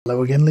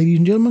Hello again, ladies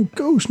and gentlemen,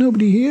 Ghost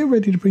Nobody here,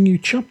 ready to bring you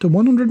chapter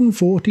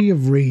 140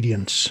 of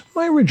Radiance,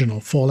 my original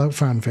Fallout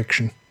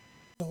fanfiction.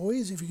 As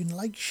always, if you can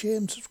like, share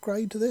and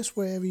subscribe to this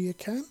wherever you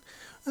can,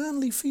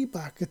 and leave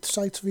feedback at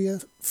sites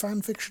via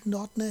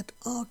fanfiction.net,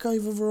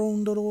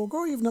 archiveofourown.org,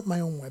 or even at my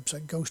own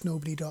website,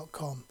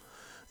 ghostnobody.com.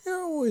 I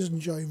always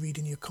enjoy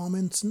reading your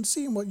comments and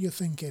seeing what you're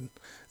thinking.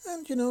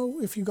 And,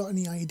 if you've got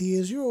any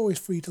ideas, you're always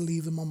free to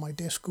leave them on my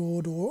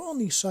Discord or on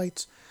these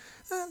sites.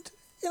 And,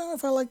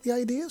 if I like the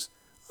ideas,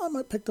 I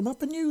might pick them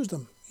up and use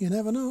them. You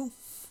never know.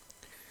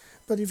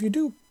 But if you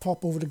do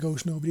pop over to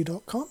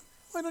ghostnobody.com,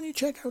 why don't you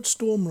check out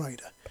Storm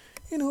Rider?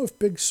 If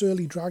big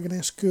surly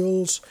dragoness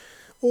girls,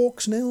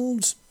 orcs and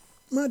elves,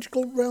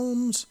 magical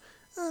realms,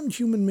 and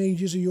human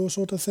mages are your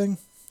sort of thing,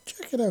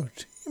 check it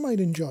out. You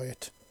might enjoy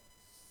it.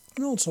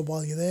 And also,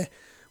 while you're there,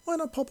 why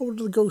not pop over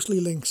to the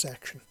Ghostly Link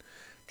section?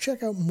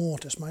 Check out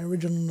Mortis, my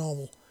original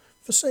novel,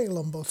 for sale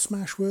on both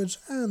Smashwords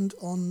and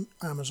on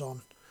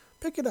Amazon.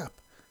 Pick it up.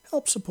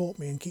 Help support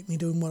me and keep me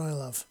doing what I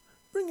love,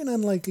 bringing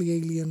unlikely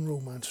alien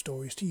romance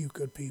stories to you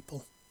good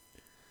people.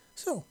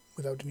 So,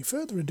 without any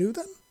further ado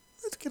then,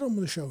 let's get on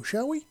with the show,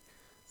 shall we?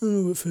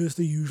 Oh, but first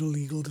the usual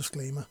legal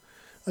disclaimer.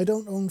 I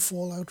don't own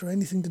Fallout or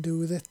anything to do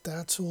with it,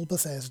 that's all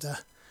Bethesda.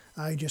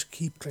 I just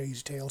keep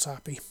Crazy Tales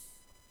happy.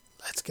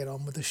 Let's get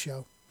on with the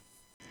show.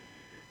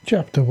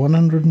 Chapter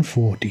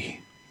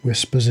 140,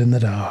 Whispers in the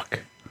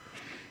Dark.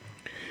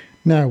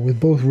 Now, with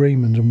both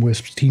Raymond and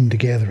Wisp teamed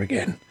together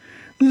again,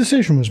 the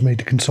decision was made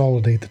to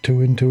consolidate the two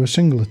into a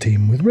singular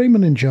team, with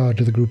Raymond in charge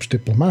of the group's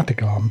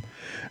diplomatic arm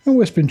and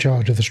Wisp in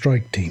charge of the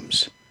strike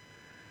teams.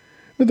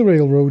 With the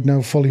railroad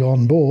now fully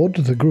on board,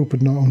 the group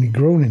had not only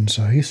grown in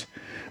size,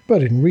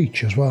 but in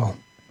reach as well.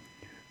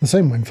 The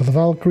same went for the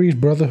Valkyries,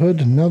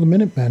 Brotherhood, and now the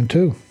Minutemen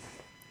too.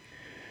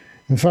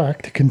 In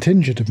fact, a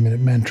contingent of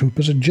Minutemen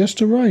troopers had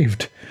just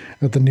arrived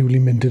at the newly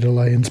minted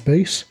Alliance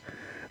base,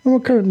 and were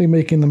currently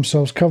making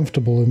themselves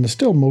comfortable in the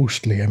still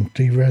mostly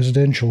empty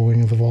residential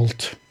wing of the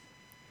vault.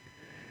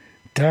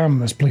 "Damn,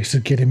 this place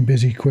is getting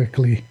busy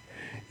quickly,"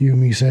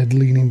 Yumi said,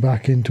 leaning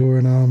back into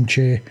an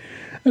armchair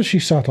as she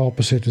sat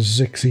opposite as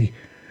Zixxy,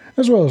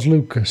 as well as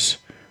Lucas,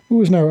 who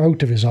was now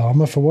out of his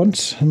armour for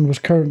once and was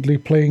currently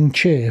playing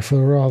chair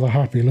for a rather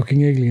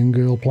happy-looking alien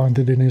girl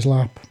planted in his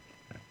lap.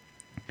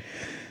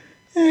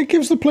 It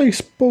gives the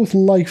place both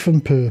life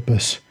and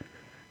purpose.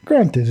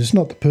 Granted, it's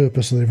not the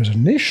purpose that it was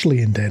initially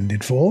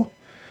intended for,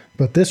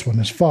 but this one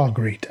is far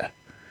greater,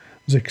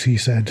 Zixxy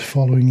said,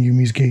 following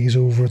Yumi's gaze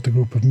over at the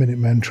group of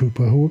Minutemen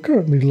trooper who were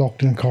currently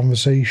locked in a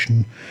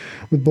conversation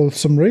with both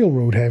some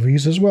railroad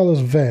heavies as well as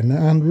Ven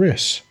and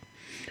Riss.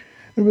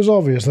 It was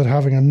obvious that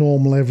having a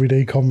normal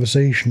everyday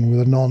conversation with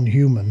a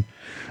non-human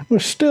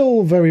was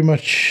still very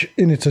much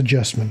in its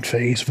adjustment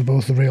phase for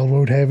both the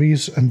railroad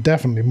heavies and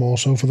definitely more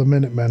so for the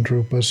Minutemen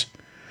troopers.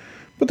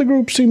 But the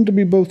group seemed to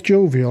be both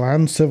jovial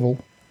and civil.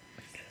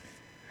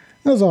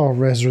 "As our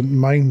resident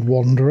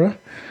mind-wanderer,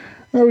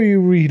 how are you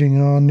reading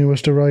our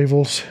newest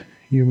arrivals?"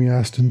 Yumi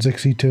asked, and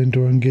Zixxy turned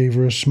to her and gave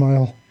her a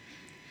smile.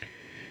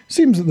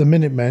 "Seems that the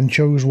Minutemen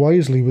chose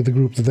wisely with the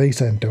group that they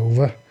sent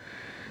over.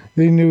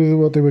 They knew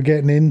what they were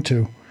getting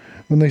into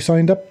when they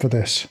signed up for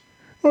this,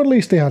 or at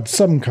least they had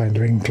some kind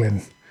of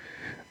inkling.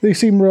 They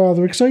seem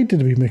rather excited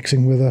to be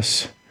mixing with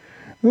us,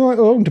 let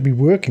alone to be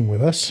working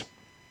with us.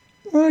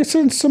 I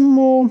sense some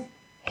more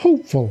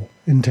hopeful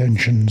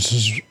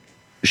intentions,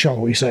 shall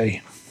we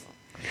say,"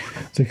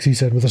 Zixxy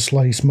said with a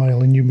sly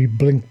smile, and Yumi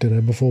blinked at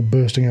her before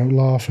bursting out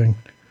laughing.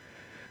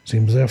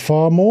 "Seems there are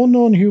far more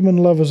non-human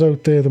lovers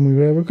out there than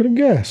we ever could have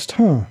guessed,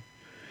 huh?"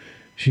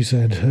 she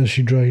said as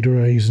she dried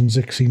her eyes, and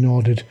Zixxy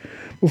nodded,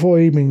 before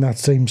aiming that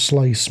same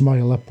sly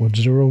smile upwards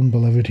at her own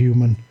beloved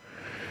human,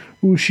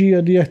 who she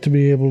had yet to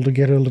be able to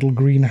get her little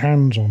green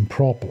hands on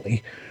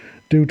properly,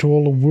 due to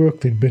all the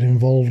work they'd been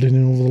involved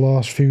in over the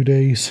last few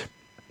days.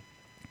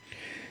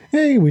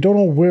 "Hey, we don't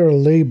all wear a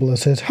label that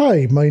says,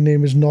 'Hi, my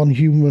name is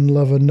non-human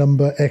lover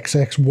number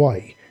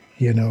XXY,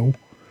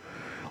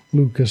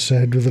 Lucas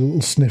said with a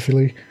little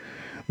sniffly,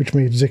 which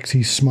made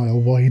Zixxy's smile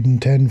widen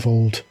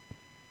tenfold.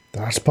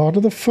 "That's part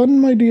of the fun,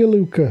 my dear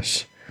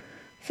Lucas.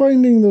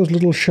 Finding those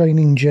little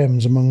shining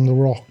gems among the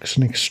rocks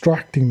and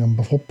extracting them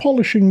before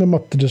polishing them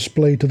up to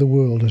display to the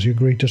world as your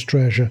greatest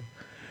treasure,"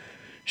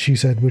 she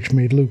said, which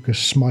made Lucas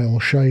smile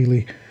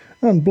shyly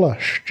and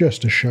blush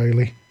just as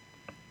shyly.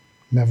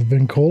 "Never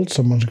been called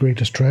someone's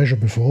greatest treasure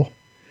before,"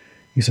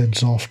 he said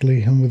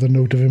softly, and with a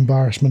note of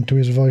embarrassment to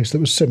his voice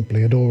that was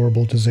simply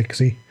adorable to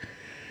Zixxy.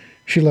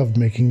 She loved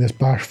making this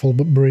bashful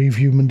but brave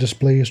human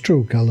display his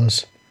true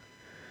colours.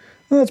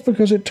 "That's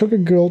because it took a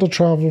girl to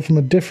travel from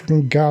a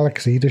different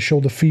galaxy to show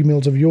the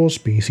females of your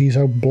species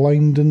how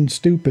blind and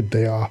stupid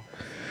they are.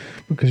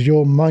 Because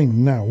you're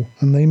mine now,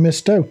 and they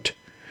missed out.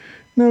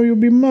 Now you'll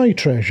be my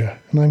treasure,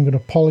 and I'm going to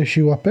polish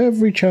you up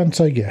every chance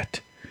I get,"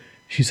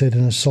 she said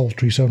in a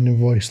sultry-sounding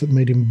voice that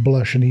made him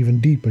blush an even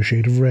deeper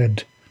shade of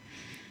red.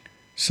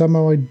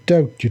 "Somehow I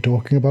doubt you're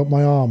talking about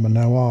my armour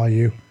now, are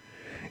you?"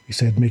 he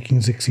said, making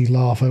Zixxy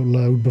laugh out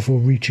loud before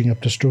reaching up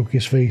to stroke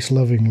his face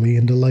lovingly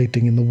and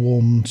delighting in the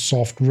warm,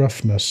 soft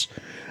roughness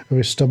of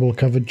his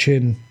stubble-covered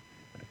chin.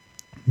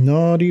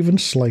 Not even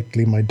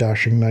slightly, my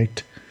dashing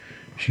knight,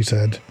 she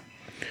said.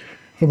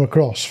 From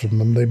across from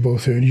them, they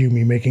both heard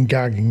Yumi making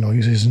gagging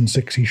noises, and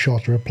Zixxy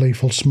shot her a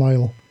playful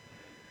smile.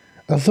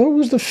 "Are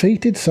those the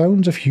fated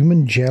sounds of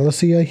human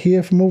jealousy I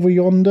hear from over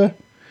yonder?"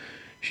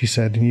 she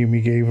said, and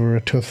Yumi gave her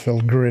a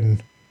tooth-filled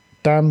grin.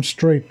 "Damn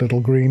straight,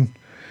 little green.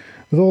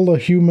 With all the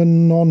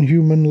human,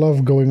 non-human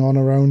love going on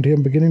around here,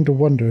 I'm beginning to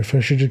wonder if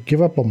I should just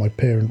give up on my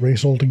parent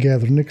race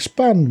altogether and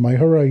expand my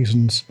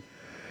horizons.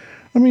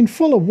 I mean,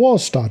 Fuller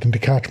was starting to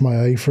catch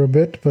my eye for a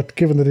bit, but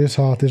given that his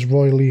heart is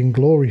royally in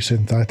glory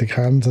synthetic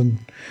hands, and,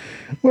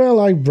 well,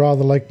 I'd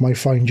rather like my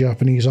fine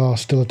Japanese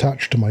arse still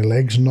attached to my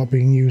legs and not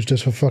being used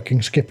as a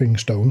fucking skipping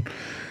stone,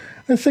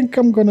 I think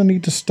I'm going to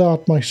need to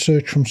start my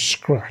search from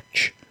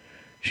scratch,"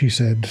 she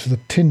said, with a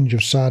tinge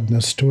of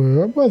sadness to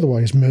her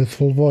otherwise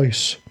mirthful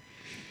voice.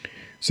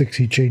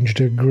 Zixxy changed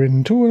her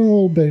grin to an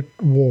all but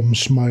warm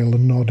smile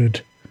and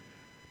nodded.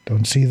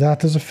 "Don't see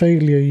that as a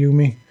failure,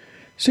 Yumi.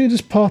 See it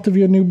as part of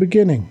your new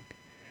beginning.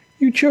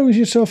 You chose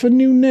yourself a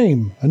new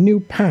name, a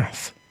new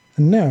path,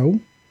 and now,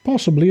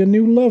 possibly a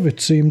new love. It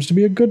seems to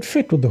be a good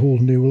fit with the whole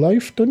new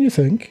life, don't you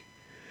think?"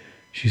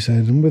 she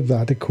said, and with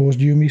that it caused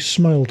Yumi's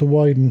smile to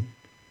widen.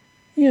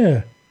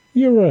 "Yeah,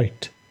 you're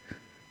right.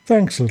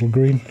 Thanks, little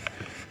green.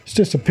 It's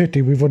just a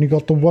pity we've only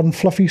got the one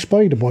fluffy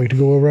spider boy to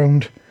go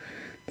around.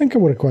 Think I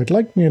would have quite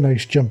liked me a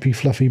nice jumpy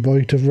fluffy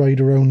boy to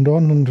ride around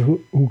on, and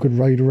who could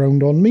ride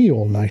around on me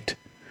all night,"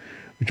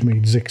 which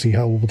made Zixxy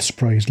howl with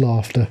surprised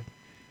laughter.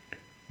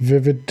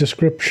 "Vivid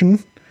description,"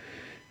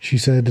 she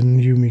said, and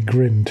Yumi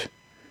grinned.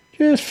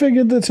 "Just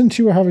figured that since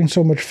you were having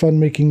so much fun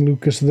making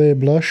Lucas there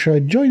blush,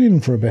 I'd join in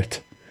for a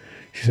bit,"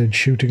 she said,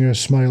 shooting her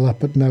smile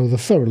up at now the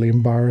thoroughly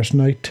embarrassed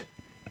knight.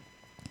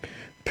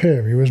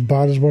 "Pair you as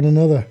bad as one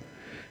another.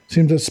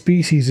 Seems that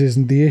species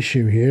isn't the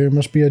issue here, it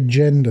must be a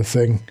gender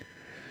thing,"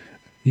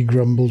 he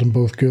grumbled, and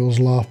both girls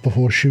laughed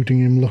before shooting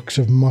him looks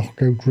of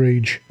mock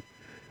outrage.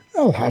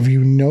 "I'll have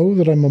you know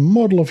that I'm a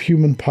model of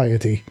human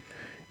piety,"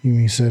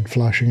 Yumi said,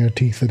 flashing her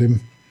teeth at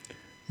him.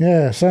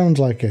 "Yeah, sounds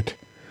like it.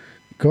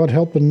 God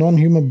help the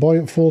non-human boy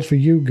that falls for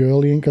you,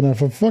 girl. He ain't gonna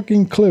have a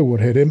fucking clue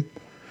what hit him,"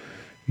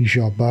 he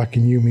shot back,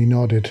 and Yumi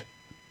nodded.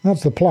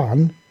 "That's the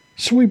plan.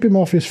 Sweep him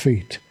off his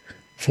feet,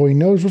 for he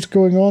knows what's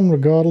going on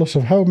regardless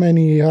of how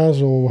many he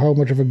has or how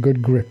much of a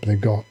good grip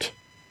they've got."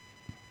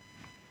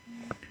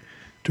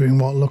 Doing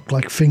what looked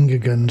like finger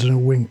guns and a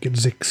wink at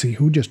Zixxy,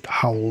 who just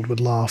howled with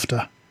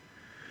laughter.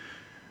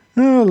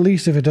 "Well, at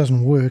least if it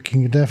doesn't work,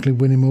 you can definitely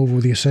win him over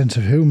with your sense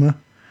of humour,"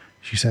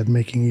 she said,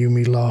 making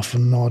Yumi laugh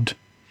and nod.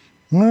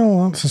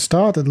 "Well, that's a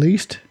start at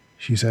least,"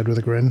 she said with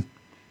a grin.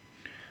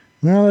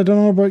 "Well, I don't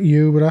know about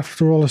you, but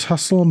after all this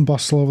hustle and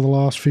bustle over the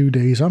last few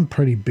days, I'm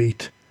pretty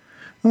beat.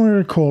 I'm going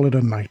to call it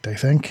a night, I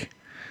think,"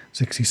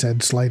 Zixxy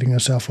said, sliding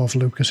herself off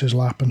Lucas's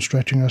lap and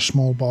stretching her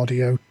small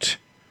body out.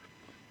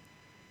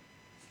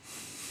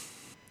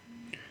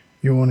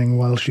 Yawning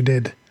while she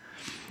did,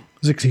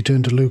 Zixxy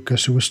turned to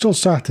Lucas, who was still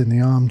sat in the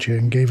armchair,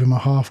 and gave him a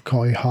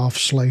half-coy,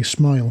 half-sly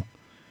smile.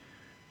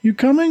 "You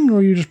coming, or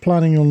are you just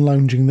planning on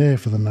lounging there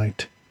for the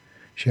night?"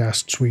 she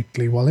asked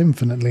sweetly, while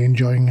infinitely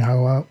enjoying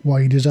how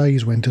wide his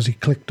eyes went as he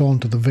clicked on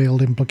to the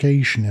veiled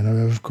implication in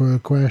her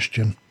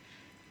question.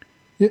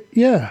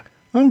 Yeah,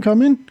 I'm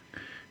coming,"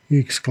 he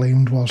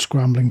exclaimed while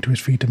scrambling to his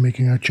feet and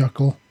making her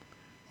chuckle.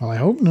 "Well, I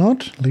hope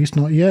not, at least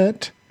not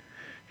yet,"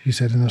 she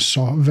said in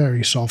a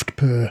very soft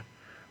purr,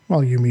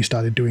 while Yumi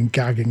started doing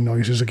gagging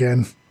noises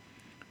again.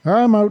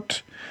 "I'm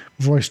out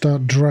before I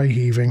start dry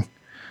heaving.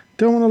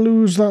 Don't want to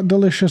lose that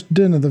delicious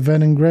dinner that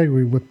Ven and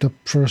Gregory whipped up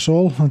for us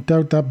all. I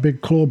doubt that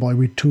big clawboy would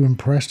be too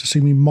impressed to see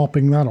me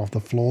mopping that off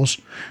the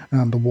floors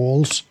and the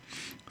walls.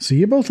 See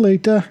you both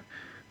later.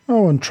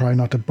 Oh, and try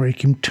not to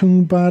break him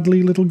too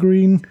badly, little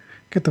green.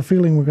 Get the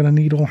feeling we're going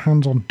to need all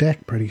hands on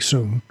deck pretty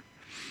soon,"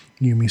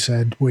 Yumi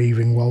said,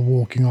 waving while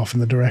walking off in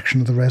the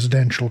direction of the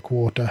residential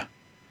quarter.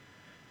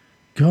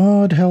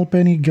 "God help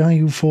any guy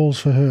who falls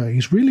for her.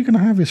 He's really going to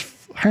have his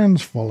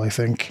hands full, I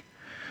think,"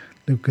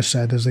 Lucas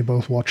said as they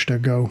both watched her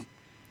go.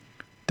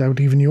 "Doubt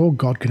even your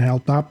God can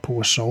help that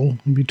poor soul.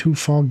 He'd be too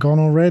far gone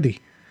already,"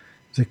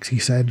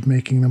 Zixxy said,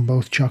 making them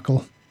both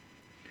chuckle.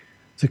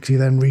 Zixxy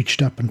then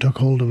reached up and took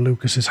hold of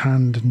Lucas's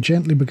hand and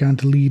gently began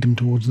to lead him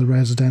towards the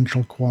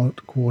residential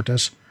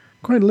quarters,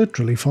 quite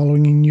literally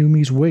following in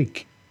Yumi's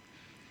wake.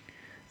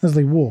 As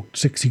they walked,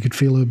 Zixxy could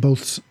feel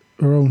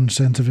her own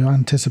sense of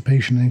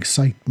anticipation and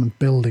excitement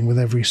building with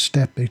every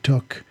step they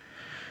took,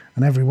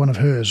 and every one of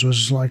hers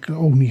was like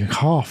only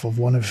half of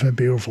one of her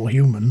beautiful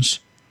humans.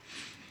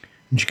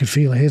 And she could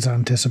feel his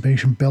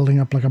anticipation building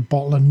up like a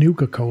bottle of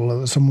Nuka-Cola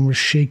that someone was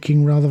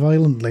shaking rather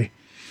violently.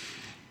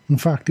 In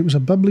fact, it was a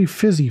bubbly,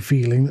 fizzy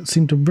feeling that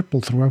seemed to ripple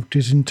throughout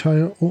his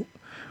entire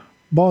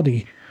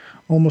body.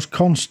 Almost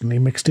constantly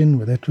mixed in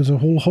with it was a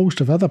whole host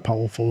of other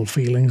powerful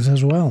feelings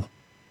as well.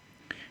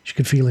 She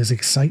could feel his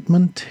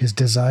excitement, his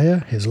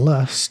desire, his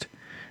lust,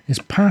 his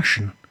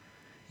passion,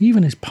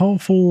 even his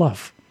powerful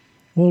love,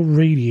 all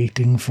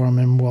radiating from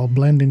him while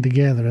blending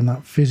together in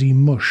that fizzy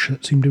mush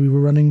that seemed to be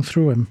running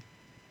through him.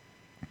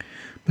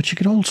 But she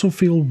could also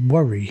feel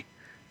worry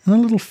and a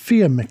little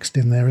fear mixed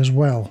in there as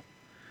well.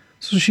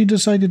 So she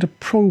decided to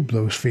probe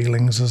those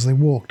feelings as they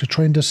walked to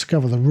try and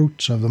discover the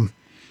roots of them.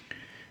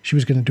 She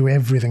was going to do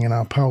everything in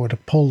her power to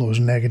pull those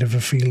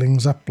negative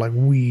feelings up like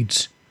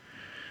weeds.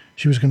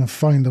 She was going to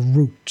find the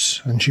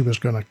roots, and she was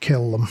going to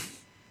kill them.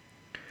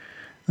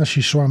 As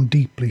she swam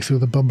deeply through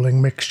the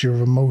bubbling mixture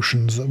of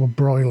emotions that were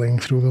broiling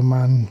through the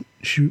man's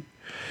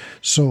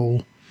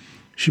soul,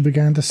 she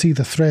began to see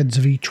the threads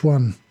of each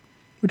one,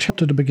 which helped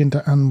her to begin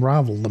to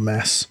unravel the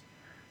mess.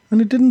 And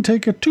it didn't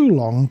take her too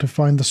long to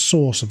find the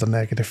source of the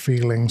negative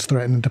feelings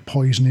threatening to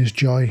poison his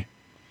joy.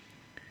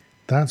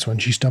 That's when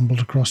she stumbled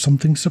across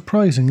something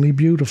surprisingly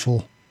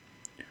beautiful.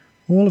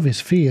 All of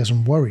his fears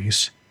and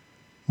worries,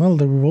 well,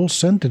 they were all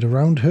centered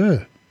around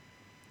her.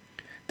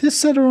 This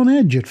set her on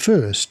edge at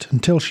first,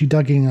 until she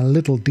dug in a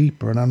little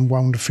deeper and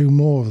unwound a few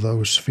more of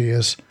those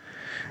fears,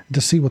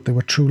 to see what they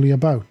were truly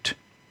about.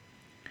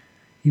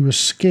 He was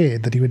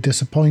scared that he would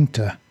disappoint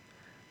her,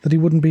 that he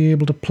wouldn't be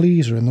able to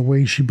please her in the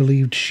way he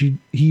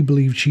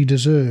believed she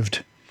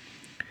deserved,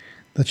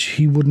 that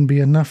he wouldn't be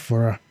enough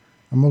for her,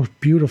 and most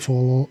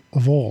beautiful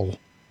of all,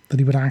 that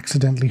he would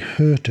accidentally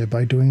hurt her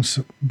by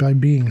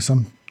being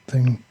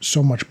something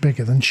so much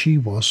bigger than she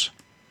was.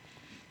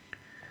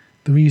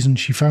 The reason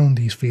she found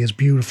these fears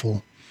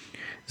beautiful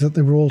is that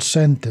they were all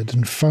centered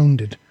and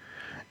founded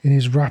in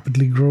his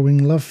rapidly growing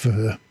love for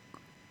her.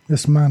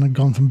 This man had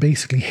gone from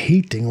basically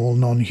hating all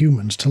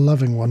non-humans to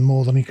loving one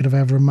more than he could have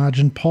ever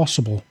imagined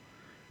possible,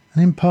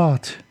 and in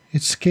part,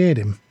 it scared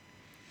him.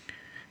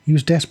 He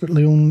was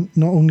desperately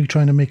not only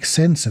trying to make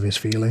sense of his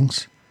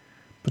feelings,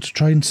 but to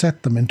try and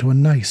set them into a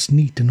nice,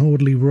 neat and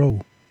orderly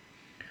row,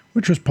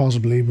 which was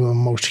possibly the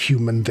most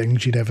human thing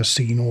she'd ever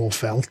seen or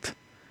felt.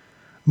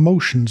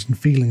 Emotions and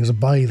feelings are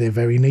by their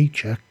very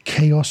nature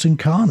chaos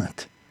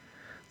incarnate.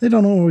 They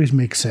don't always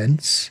make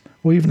sense,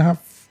 or even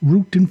have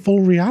root in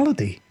full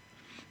reality,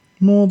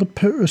 nor the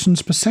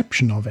person's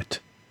perception of it.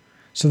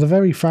 So the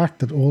very fact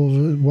that all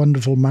the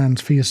wonderful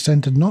man's fears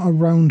centered not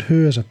around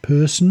her as a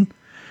person,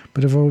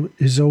 but of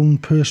his own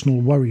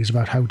personal worries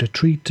about how to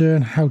treat her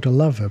and how to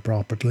love her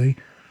properly,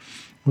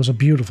 was a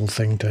beautiful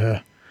thing to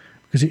her,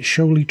 because it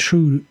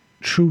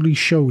truly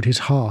showed his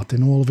heart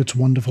in all of its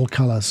wonderful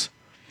colours.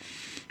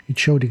 It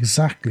showed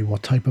exactly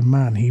what type of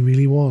man he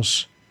really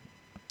was.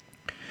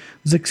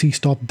 Zixxy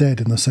stopped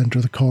dead in the centre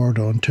of the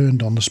corridor and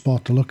turned on the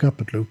spot to look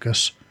up at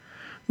Lucas,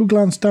 who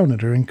glanced down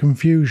at her in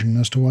confusion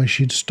as to why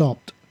she'd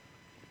stopped.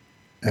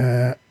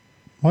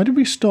 Why did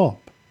we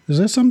stop? Is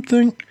there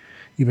something?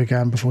 He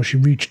began before she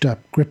reached up,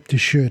 gripped his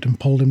shirt and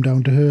pulled him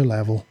down to her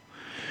level,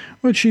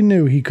 which she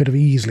knew he could have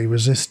easily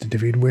resisted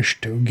if he'd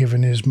wished to,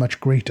 given his much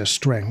greater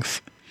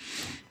strength.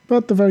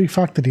 But the very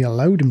fact that he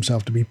allowed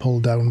himself to be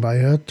pulled down by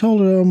her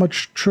told her how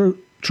much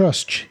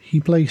trust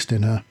he placed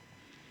in her.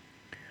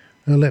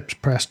 Her lips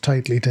pressed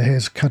tightly to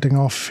his, cutting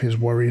off his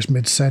worries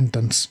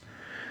mid-sentence,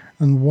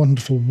 and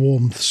wonderful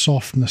warmth,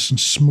 softness and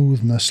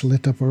smoothness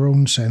lit up her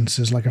own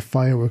senses like a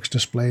fireworks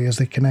display as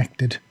they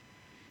connected.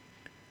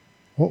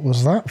 "What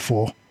was that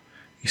for?"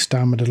 he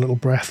stammered a little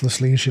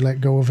breathlessly as she let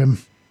go of him.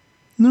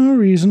 "No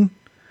reason.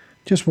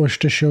 Just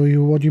wished to show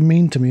you what you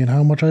mean to me and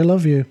how much I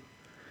love you,"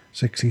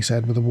 Zixxy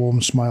said with a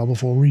warm smile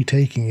before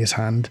retaking his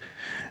hand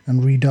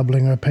and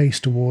redoubling her pace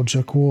towards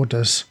her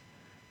quarters.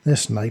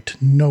 This night,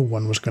 no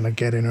one was going to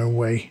get in her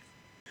way.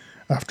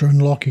 After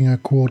unlocking her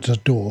quarters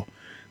door,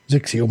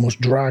 Zixxy almost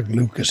dragged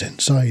Lucas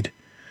inside,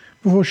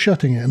 before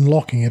shutting it and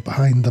locking it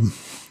behind them.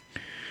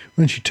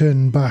 When she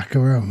turned back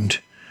around,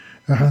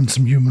 her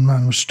handsome human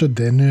man was stood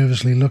there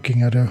nervously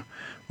looking at her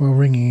while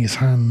wringing his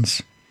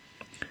hands.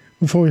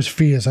 Before his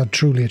fears had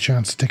truly a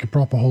chance to take a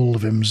proper hold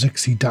of him,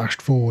 Zixxy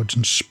dashed forwards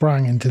and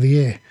sprang into the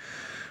air,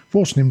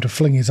 forcing him to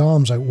fling his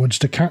arms outwards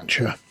to catch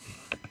her.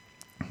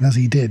 As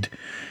he did,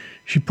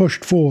 she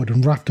pushed forward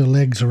and wrapped her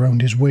legs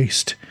around his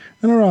waist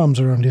and her arms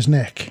around his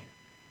neck.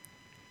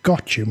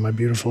 "Got you, my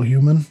beautiful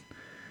human.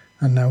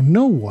 And now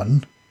no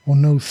one or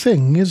no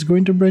thing is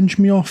going to wrench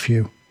me off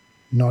you.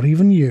 Not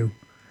even you,"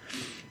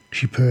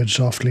 she purred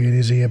softly in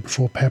his ear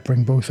before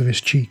peppering both of his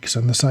cheeks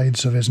and the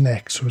sides of his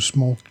neck with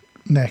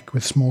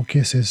small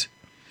kisses.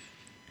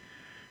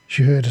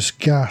 She heard a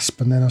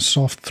gasp and then a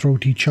soft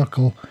throaty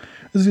chuckle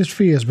as his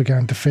fears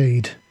began to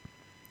fade.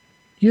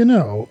 "You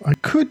know, I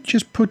could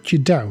just put you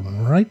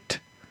down, right?"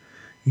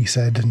 he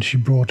said, and she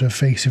brought her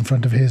face in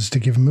front of his to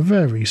give him a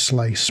very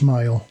sly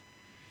smile.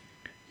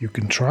 "You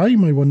can try,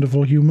 my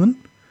wonderful human,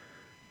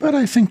 but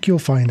I think you'll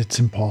find it's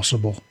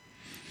impossible,"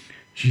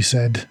 she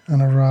said,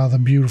 and a rather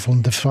beautiful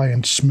and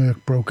defiant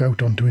smirk broke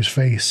out onto his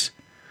face.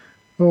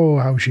 Oh,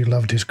 how she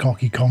loved his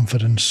cocky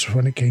confidence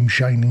when it came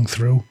shining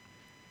through.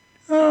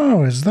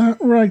 "Oh, is that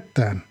right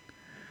then?"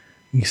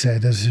 he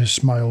said as his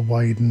smile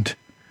widened.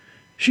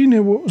 She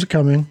knew what was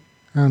coming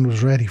and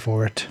was ready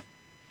for it.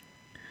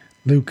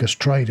 Lucas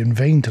tried in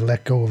vain to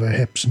let go of her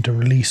hips and to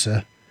release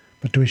her,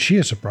 but to his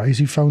sheer surprise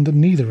he found that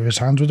neither of his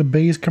hands would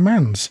obey his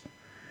commands.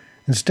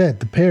 Instead,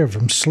 the pair of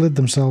them slid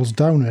themselves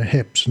down her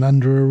hips and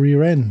under her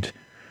rear end,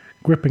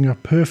 gripping a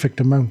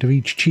perfect amount of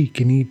each cheek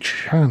in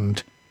each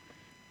hand.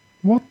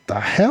 "What the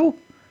hell?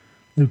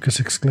 Lucas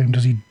exclaimed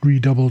as he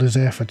redoubled his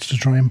efforts to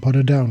try and put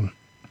her down.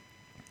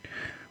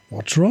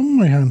 "What's wrong,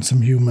 my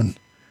handsome human?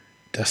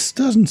 This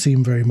doesn't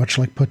seem very much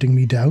like putting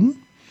me down.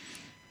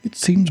 It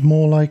seems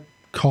more like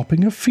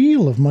copping a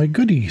feel of my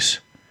goodies,"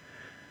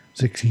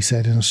 Zixxy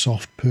said in a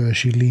soft purr.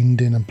 She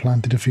leaned in and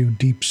planted a few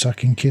deep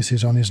sucking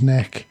kisses on his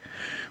neck,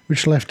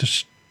 which left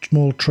a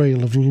small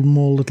trail of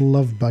more little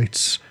love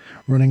bites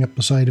running up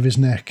the side of his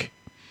neck.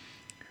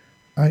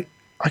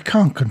 I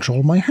can't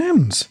control my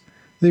hands.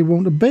 They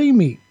won't obey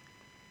me."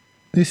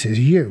 "This is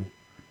you.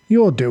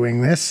 You're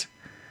doing this,"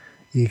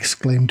 he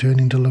exclaimed,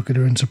 turning to look at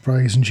her in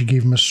surprise, and she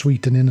gave him a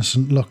sweet and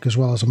innocent look as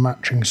well as a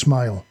matching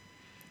smile.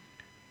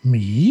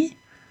 "Me?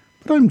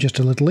 But I'm just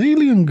a little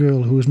alien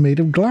girl who is made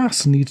of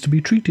glass and needs to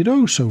be treated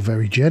oh so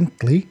very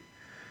gently,"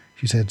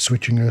 she said,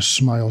 switching her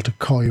smile to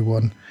coy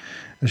one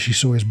as she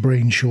saw his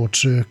brain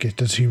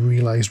short-circuit as he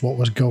realised what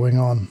was going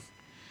on.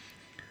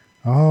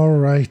 All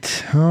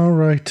right,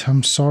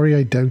 I'm sorry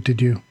I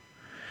doubted you.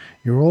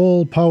 You're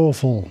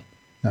all-powerful.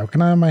 Now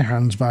can I have my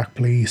hands back,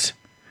 please?"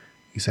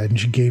 he said, and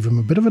she gave him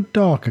a bit of a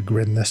darker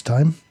grin this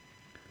time.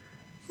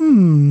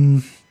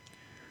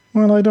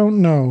 Well, I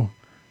don't know.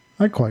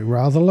 I quite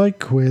rather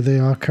like where they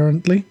are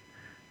currently,"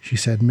 she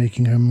said,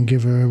 making him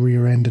give her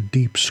rear end a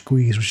deep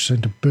squeeze which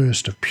sent a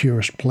burst of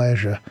purest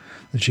pleasure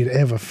that she had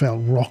ever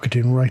felt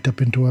rocketing right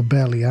up into her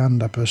belly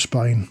and up her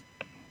spine.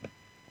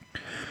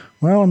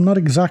 "Well, I'm not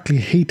exactly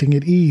hating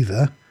it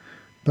either,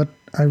 but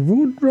I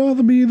would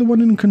rather be the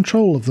one in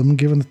control of them,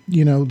 given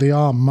that, they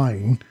are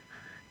mine,"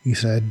 he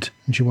said,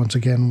 and she once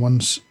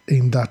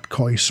aimed that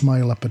coy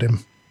smile up at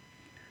him.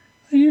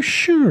 "Are you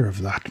sure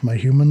of that, my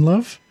human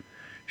love?"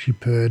 she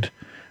purred,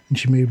 and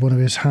she made one of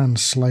his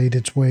hands slide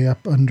its way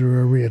up under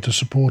her rear to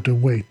support her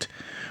weight,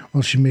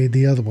 while she made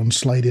the other one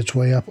slide its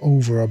way up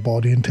over her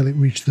body until it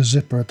reached the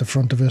zipper at the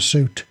front of her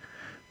suit,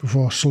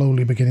 before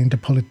slowly beginning to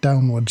pull it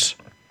downwards.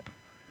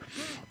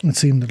 It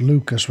seemed that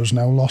Lucas was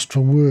now lost for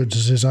words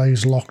as his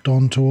eyes locked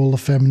on to all the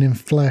feminine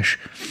flesh,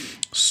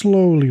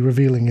 slowly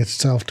revealing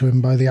itself to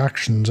him by the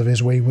actions of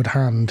his wayward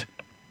hand.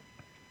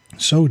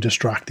 So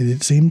distracted,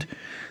 it seemed,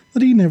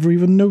 that he never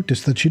even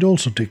noticed that she'd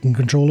also taken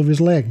control of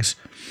his legs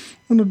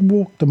and had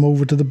walked them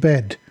over to the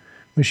bed,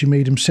 where she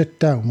made him sit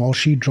down while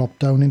she dropped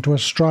down into a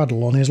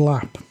straddle on his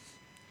lap.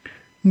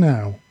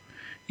 "Now,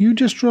 you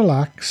just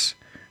relax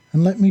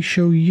and let me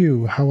show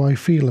you how I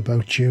feel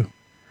about you,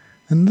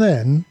 and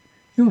then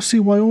you'll see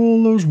why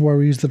all those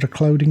worries that are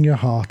clouding your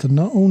heart are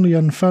not only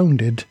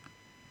unfounded,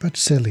 but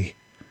silly,"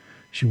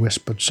 she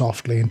whispered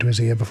softly into his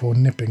ear before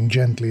nipping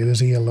gently at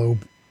his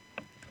earlobe.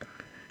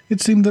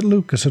 It seemed that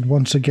Lucas had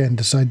once again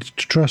decided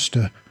to trust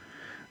her,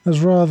 as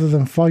rather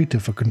than fight her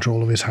for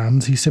control of his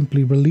hands, he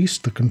simply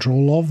released the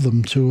control of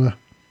them to her,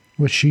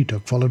 which she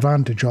took full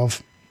advantage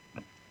of.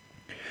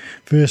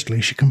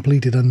 Firstly, she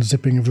completed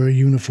unzipping of her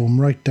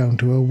uniform right down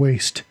to her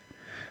waist.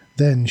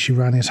 Then she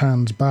ran his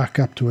hands back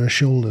up to her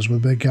shoulders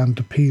and began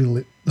to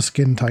peel the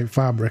skin-tight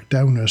fabric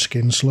down her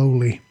skin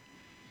slowly.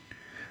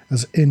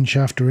 As inch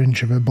after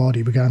inch of her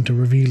body began to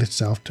reveal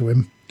itself to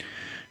him,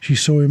 she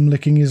saw him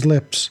licking his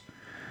lips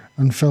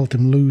and felt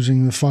him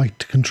losing the fight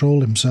to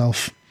control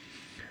himself.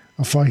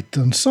 A fight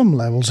on some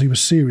levels he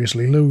was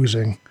seriously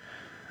losing.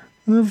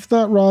 If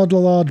that rather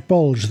large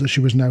bulge that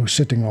she was now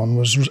sitting on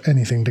was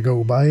anything to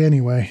go by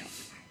anyway.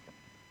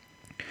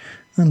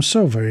 "I'm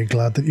so very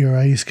glad that your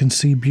eyes can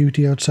see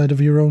beauty outside of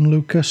your own,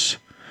 Lucas,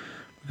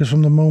 because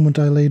from the moment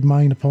I laid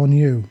mine upon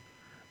you,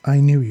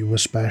 I knew you were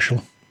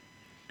special.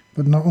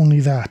 But not only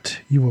that,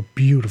 you were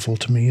beautiful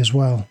to me as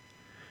well,"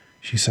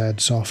 she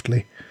said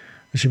softly,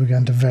 as she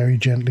began to very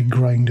gently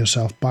grind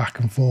herself back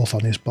and forth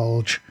on his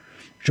bulge,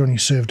 which only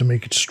served to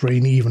make it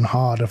strain even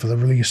harder for the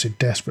release it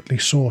desperately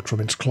sought from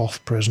its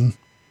cloth prison.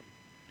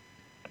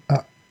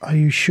 Are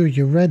you sure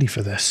you're ready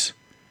for this?"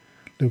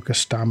 Lucas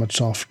stammered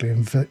softly,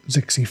 and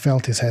Zixxy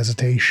felt his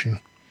hesitation,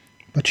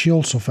 but she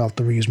also felt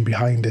the reason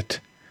behind it.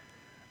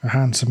 A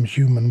handsome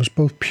human was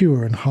both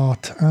pure in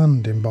heart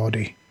and in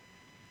body.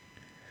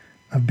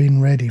 "I've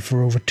been ready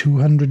for over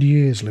 200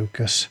 years,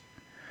 Lucas.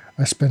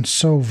 I spent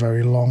so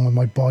very long with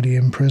my body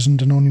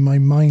imprisoned and only my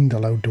mind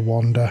allowed to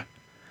wander.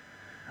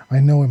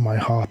 I know in my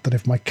heart that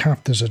if my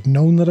captors had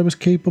known that I was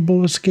capable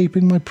of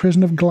escaping my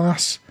prison of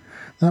glass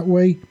that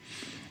way,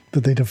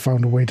 that they'd have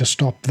found a way to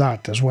stop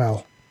that as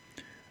well.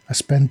 I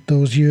spent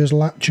those years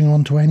latching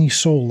on to any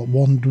soul that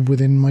wandered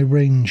within my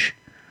range,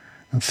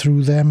 and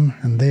through them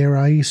and their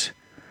eyes,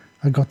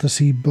 I got to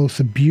see both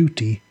the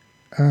beauty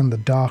and the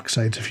dark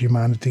sides of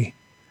humanity.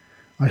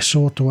 I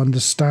sought to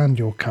understand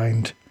your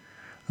kind,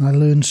 and I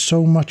learned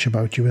so much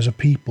about you as a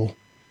people.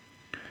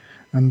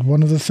 And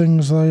one of the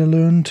things that I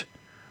learned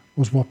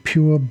was what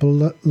pure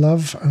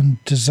love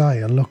and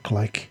desire look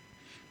like.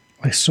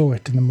 I saw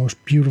it in the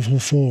most beautiful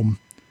form.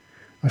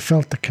 I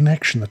felt the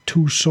connection that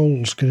two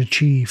souls could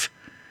achieve,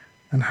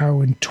 and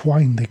how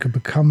entwined they could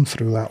become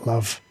through that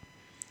love.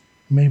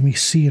 It made me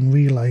see and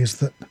realise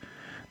that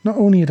not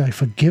only had I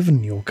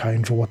forgiven your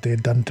kind for what they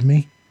had done to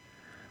me,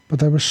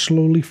 but I was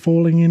slowly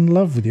falling in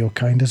love with your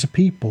kind as a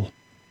people.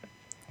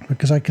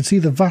 because I could see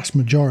the vast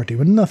majority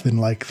were nothing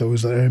like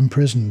those that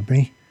imprisoned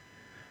me,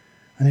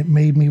 and it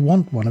made me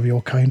want one of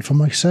your kind for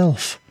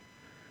myself,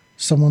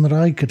 someone that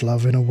I could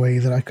love in a way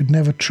that I could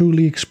never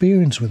truly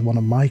experience with one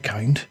of my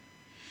kind.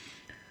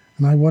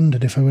 And I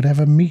wondered if I would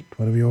ever meet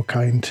one of your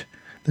kind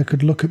that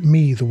could look at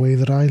me the way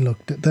that I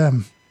looked at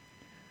them.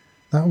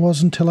 That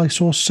was until I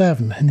saw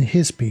Seven and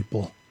his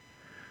people,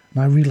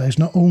 and I realised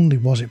not only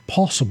was it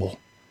possible,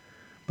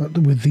 but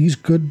that with these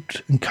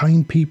good and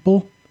kind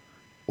people,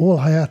 all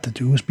I had to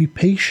do was be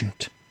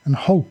patient and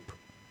hope.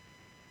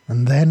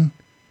 And then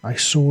I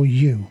saw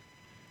you.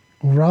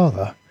 Or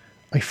rather,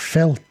 I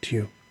felt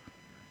you,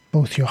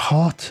 both your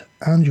heart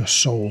and your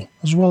soul,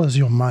 as well as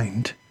your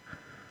mind.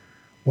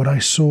 What I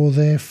saw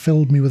there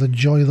filled me with a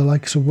joy the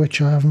likes of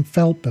which I haven't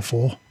felt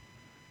before.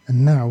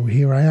 And now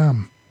here I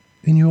am,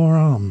 in your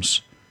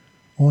arms,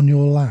 on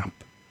your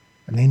lap,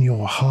 and in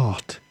your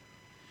heart.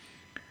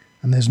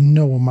 And there's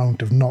no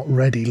amount of not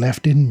ready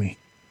left in me.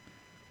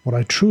 What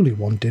I truly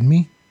want in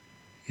me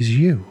is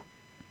you.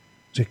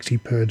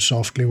 Zixxy purred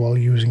softly while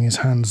using his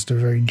hands to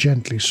very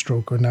gently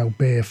stroke her now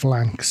bare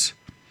flanks.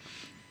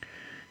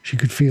 She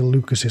could feel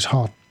Lucas's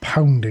heart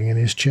pounding in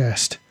his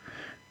chest,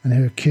 and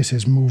her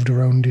kisses moved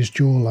around his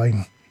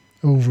jawline,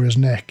 over his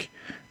neck,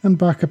 and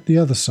back up the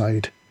other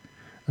side,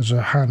 as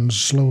her hands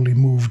slowly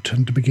moved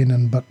to begin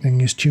unbuttoning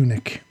his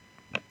tunic.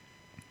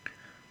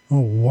 "Oh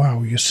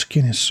wow, your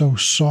skin is so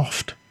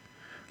soft,"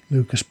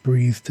 Lucas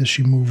breathed as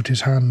she moved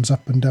his hands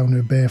up and down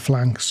her bare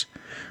flanks,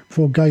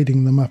 before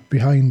guiding them up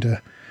behind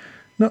her,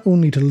 not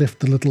only to lift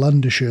the little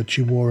undershirt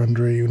she wore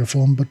under her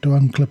uniform, but to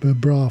unclip her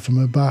bra from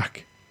her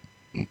back.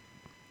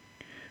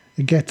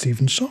 "It gets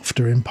even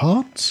softer in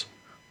parts.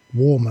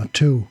 Warmer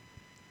too,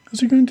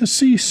 as you're going to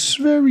see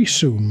very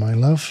soon, my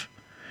love,"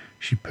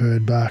 she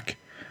purred back,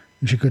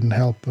 and she couldn't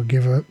help but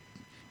give her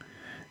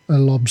a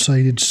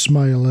lopsided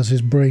smile as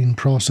his brain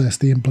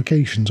processed the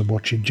implications of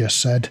what she'd just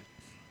said.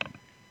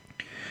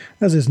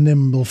 As his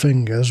nimble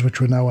fingers, which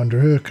were now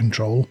under her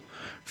control,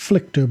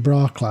 flicked her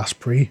bra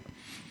clasp free,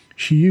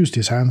 she used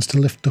his hands to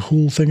lift the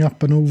whole thing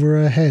up and over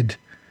her head,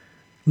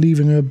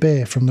 leaving her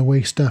bare from the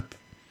waist up.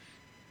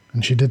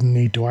 And she didn't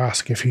need to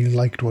ask if he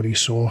liked what he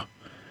saw,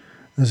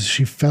 as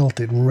she felt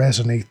it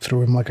resonate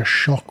through him like a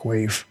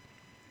shockwave.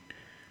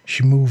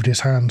 She moved his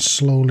hands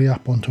slowly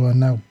up onto her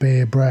now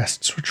bare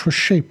breasts, which were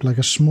shaped like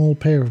a small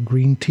pair of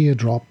green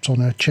teardrops on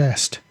her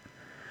chest.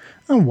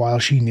 And while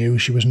she knew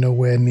she was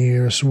nowhere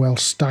near as well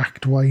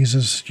stacked wise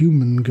as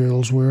human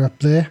girls were up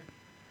there,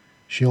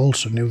 she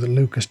also knew that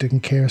Lucas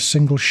didn't care a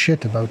single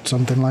shit about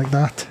something like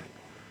that.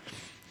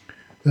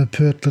 Her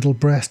pert little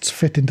breasts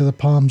fit into the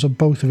palms of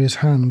both of his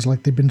hands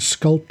like they'd been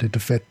sculpted to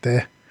fit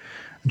there,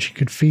 and she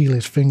could feel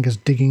his fingers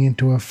digging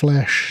into her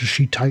flesh as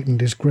she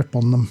tightened his grip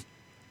on them.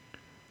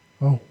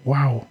 "Oh,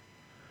 wow,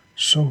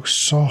 so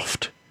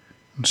soft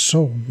and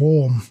so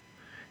warm,"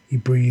 he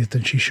breathed,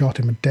 and she shot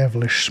him a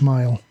devilish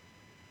smile.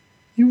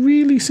 "You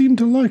really seem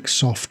to like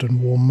soft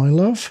and warm, my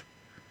love.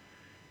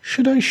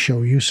 Should I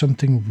show you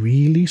something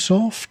really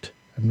soft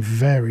and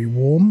very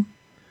warm?"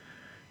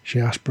 she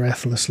asked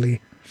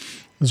breathlessly,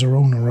 as her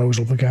own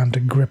arousal began to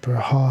grip her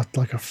heart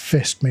like a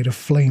fist made of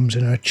flames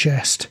in her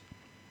chest.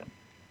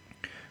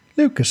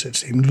 Lucas, it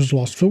seemed, was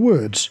lost for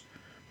words,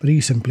 but he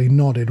simply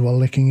nodded while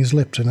licking his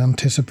lips in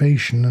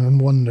anticipation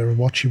and wonder of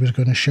what she was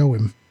going to show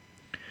him.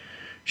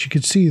 She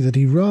could see that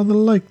he rather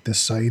liked this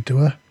side to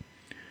her,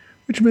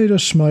 which made her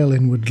smile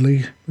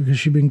inwardly, because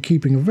she'd been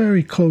keeping a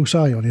very close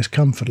eye on his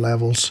comfort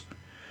levels,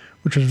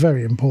 which was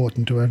very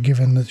important to her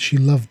given that she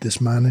loved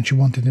this man and she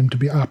wanted him to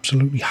be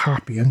absolutely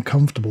happy and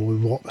comfortable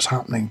with what was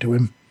happening to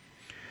him.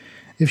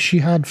 If she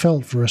had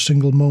felt for a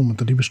single moment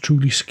that he was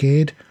truly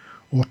scared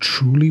or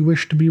truly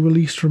wished to be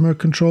released from her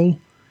control,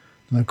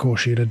 then of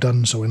course she'd have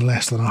done so in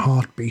less than a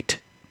heartbeat.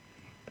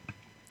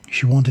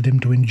 She wanted him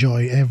to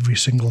enjoy every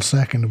single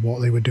second of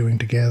what they were doing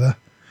together,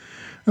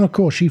 and of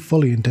course she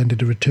fully intended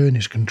to return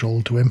his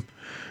control to him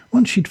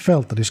once she'd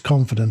felt that his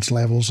confidence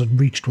levels had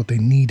reached what they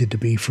needed to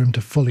be for him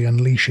to fully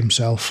unleash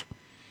himself.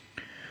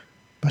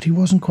 But he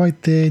wasn't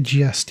quite there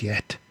just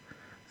yet,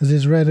 as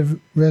his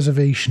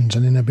reservations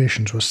and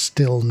inhibitions were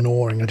still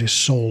gnawing at his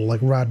soul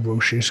like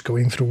radroaches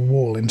going through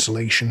wall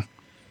insulation.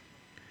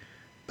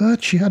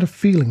 But she had a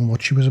feeling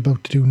what she was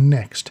about to do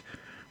next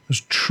was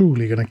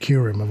truly going to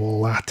cure him of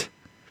all that.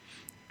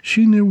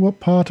 She knew what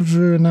part of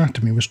her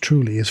anatomy was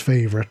truly his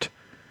favourite,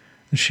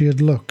 as she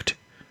had looked.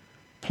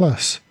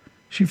 Plus,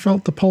 she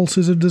felt the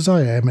pulses of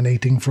desire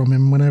emanating from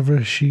him whenever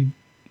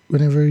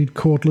he'd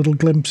caught little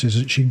glimpses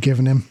that she'd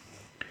given him.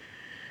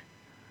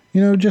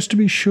 You know, just to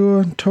be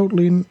sure,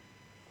 totally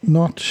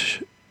not,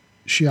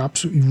 she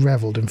absolutely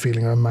revelled in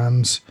feeling her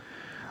man's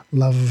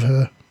love of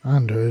her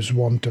and hers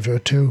want of her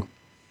too.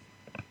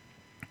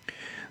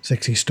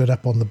 Zixxy stood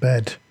up on the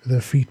bed, with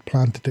her feet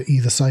planted to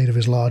either side of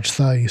his large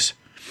thighs,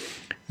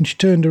 and she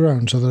turned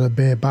around so that her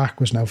bare back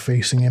was now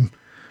facing him,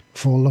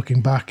 before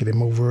looking back at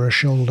him over her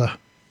shoulder.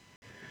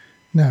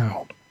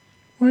 "Now,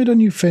 why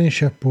don't you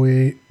finish up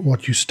with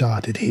what you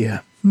started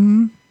here,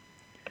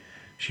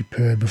 she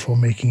purred before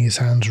making his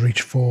hands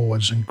reach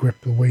forwards and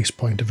grip the waist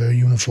point of her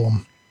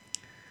uniform.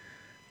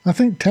 I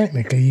think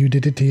technically you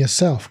did it to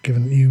yourself,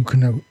 given that you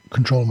can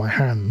control my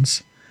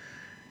hands,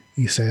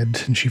 he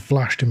said, and she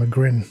flashed him a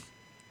grin.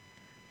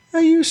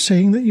 Are you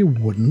saying that you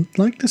wouldn't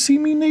like to see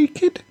me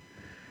naked?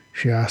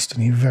 She asked,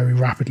 and he very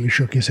rapidly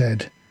shook his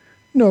head.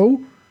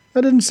 No,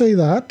 I didn't say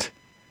that,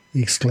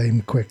 he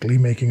exclaimed quickly,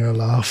 making her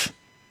laugh.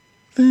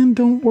 Then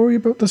don't worry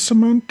about the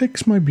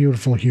semantics, my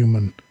beautiful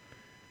human,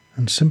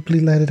 and simply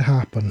let it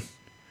happen,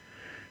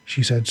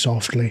 she said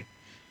softly,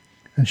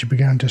 and she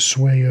began to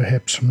sway her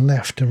hips from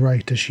left to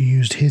right as she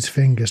used his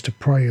fingers to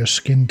pry her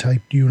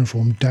skin-tight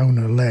uniform down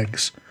her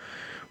legs,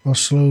 while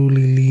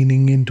slowly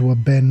leaning into a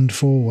bend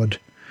forward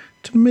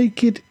to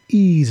make it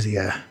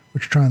easier,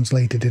 which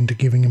translated into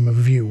giving him a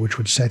view which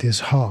would set his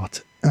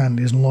heart and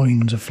his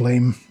loins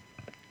aflame.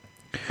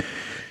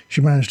 She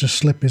managed to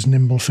slip his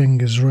nimble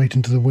fingers right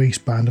into the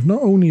waistband of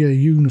not only her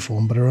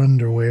uniform but her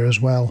underwear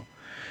as well.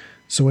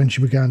 So when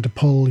she began to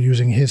pull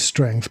using his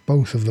strength,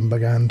 both of them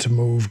began to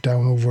move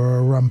down over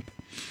her rump,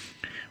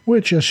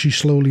 which, as she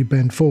slowly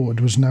bent forward,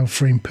 was now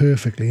framed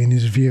perfectly in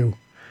his view.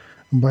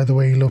 And by the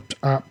way he looked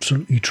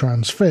absolutely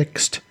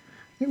transfixed,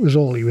 it was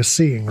all he was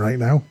seeing right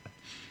now.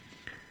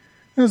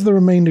 As the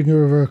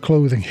remainder of her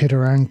clothing hit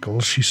her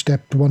ankles, she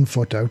stepped one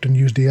foot out and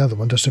used the other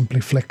one to simply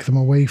flick them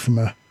away from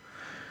her.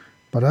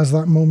 But as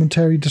that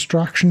momentary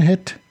distraction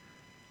hit,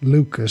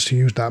 Lucas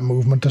used that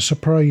movement to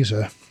surprise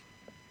her.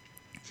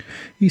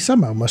 He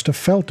somehow must have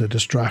felt her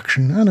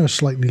distraction and her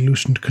slightly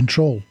loosened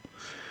control,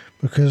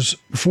 because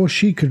before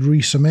she could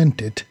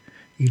re-cement it,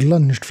 he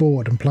lunged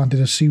forward and planted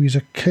a series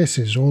of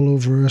kisses all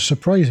over her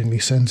surprisingly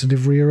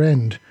sensitive rear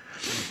end,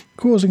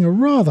 causing a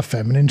rather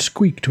feminine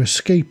squeak to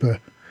escape her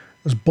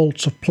as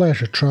bolts of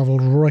pleasure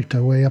travelled right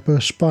away up her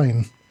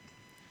spine.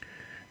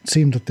 It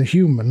seemed that the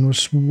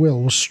human's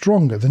will was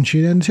stronger than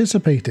she had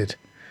anticipated,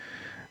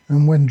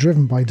 and when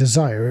driven by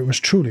desire it was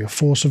truly a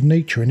force of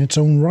nature in its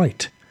own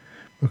right,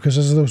 because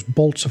as those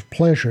bolts of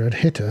pleasure had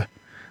hit her,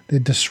 they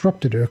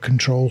disrupted her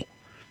control,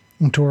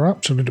 and to her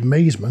absolute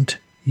amazement,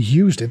 he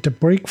used it to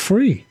break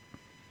free.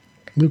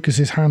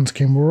 Lucas's hands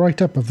came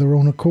right up of their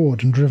own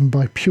accord, and driven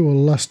by pure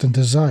lust and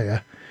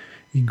desire,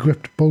 he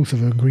gripped both of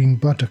her green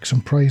buttocks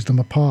and prized them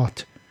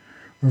apart,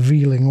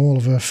 revealing all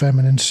of her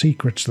feminine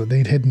secrets that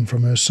they'd hidden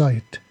from her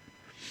sight.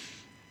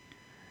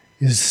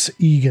 His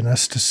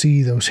eagerness to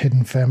see those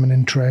hidden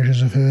feminine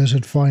treasures of hers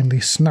had finally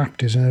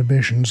snapped his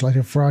inhibitions like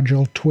a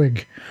fragile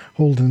twig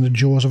holding the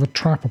jaws of a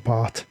trap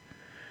apart,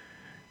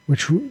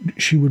 which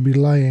she would be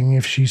lying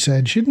if she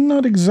said she'd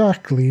not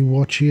exactly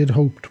what she had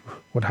hoped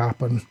would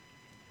happen.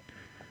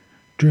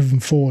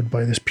 Driven forward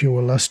by this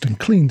pure lust and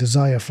clean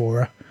desire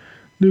for her,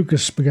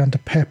 Lucas began to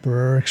pepper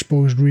her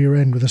exposed rear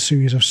end with a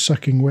series of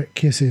sucking wet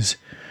kisses,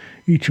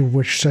 each of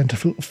which sent a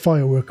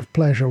firework of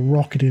pleasure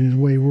rocketing his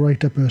way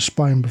right up her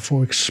spine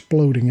before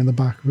exploding in the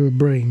back of her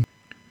brain.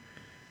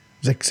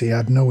 Zixxy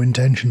had no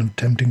intention of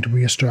attempting to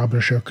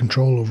re-establish her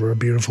control over a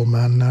beautiful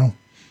man now.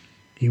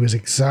 He was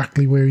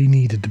exactly where he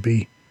needed to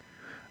be,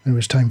 and it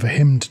was time for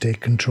him to take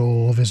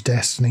control of his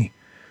destiny,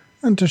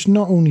 and to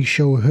not only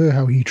show her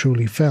how he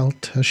truly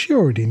felt, as she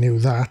already knew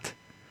that,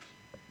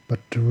 but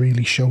to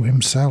really show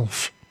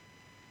himself.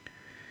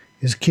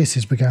 His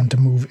kisses began to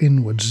move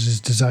inwards as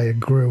his desire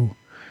grew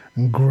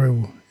and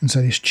grew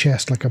inside his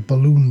chest like a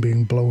balloon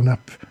being blown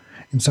up,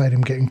 inside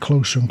him getting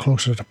closer and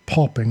closer to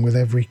popping with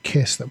every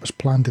kiss that was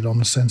planted on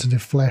the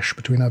sensitive flesh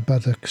between her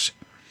buttocks.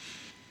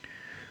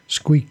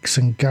 Squeaks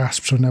and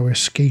gasps were now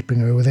escaping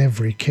her with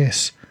every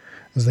kiss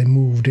as they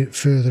moved it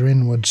further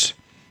inwards,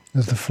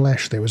 as the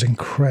flesh there was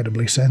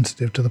incredibly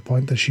sensitive to the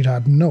point that she'd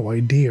had no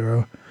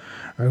idea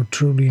how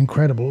truly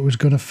incredible it was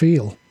going to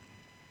feel.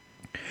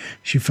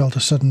 She felt a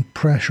sudden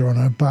pressure on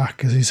her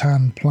back as his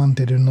hand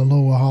planted in the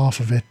lower half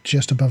of it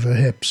just above her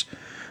hips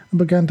and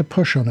began to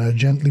push on her,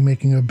 gently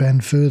making her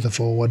bend further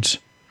forwards.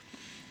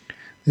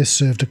 This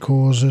served to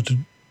cause her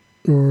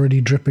already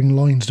dripping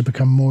loins to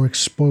become more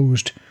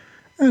exposed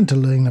and to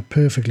line up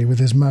perfectly with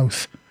his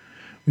mouth,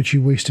 which he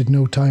wasted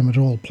no time at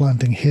all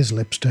planting his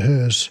lips to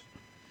hers.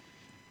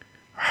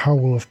 A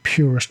howl of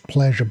purest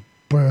pleasure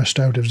burst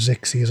out of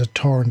Zixxy as a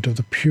torrent of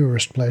the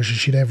purest pleasure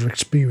she'd ever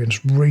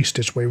experienced raced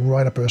its way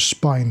right up her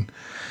spine,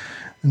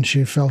 and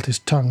she felt his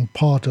tongue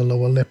part her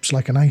lower lips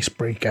like an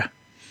icebreaker.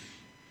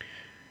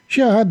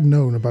 She had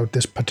known about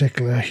this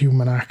particular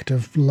human act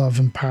of love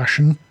and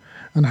passion,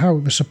 and how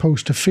it was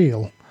supposed to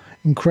feel,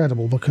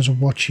 incredible because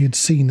of what she had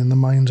seen in the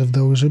minds of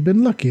those who had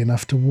been lucky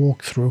enough to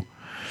walk through,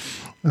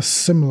 as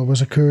similar was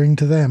occurring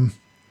to them.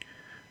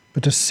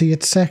 But to see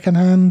it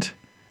second-hand,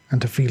 and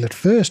to feel it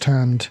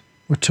first-hand,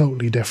 were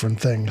totally different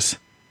things.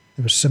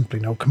 There was simply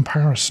no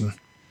comparison.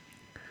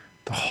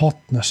 The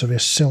hotness of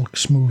his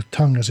silk-smooth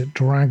tongue as it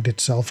dragged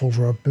itself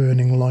over her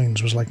burning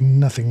loins was like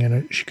nothing in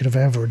it she could have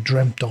ever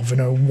dreamt of in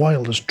her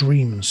wildest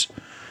dreams.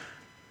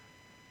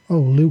 "Oh,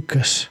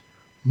 Lucas,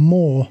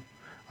 more.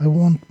 I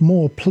want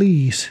more,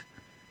 please,"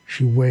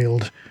 she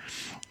wailed,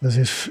 as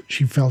if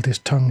she felt his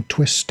tongue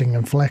twisting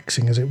and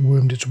flexing as it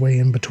wormed its way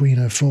in between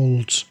her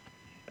folds.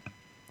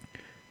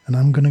 And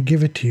I'm going to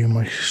give it to you,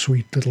 my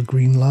sweet little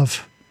green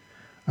love.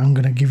 I'm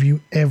going to give you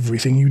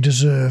everything you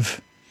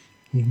deserve.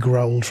 He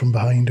growled from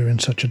behind her in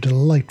such a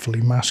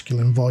delightfully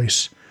masculine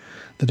voice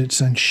that it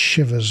sent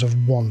shivers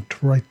of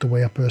want right the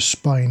way up her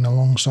spine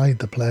alongside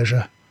the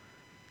pleasure.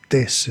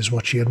 This is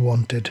what she had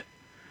wanted.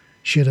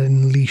 She had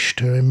unleashed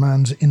her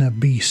man's inner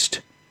beast.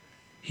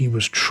 He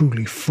was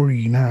truly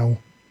free now.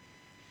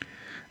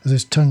 As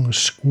his tongue was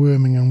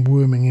squirming and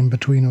worming in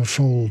between her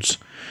folds,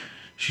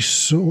 he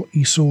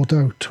sought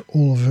out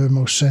all of her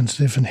most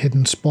sensitive and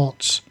hidden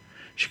spots.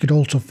 She could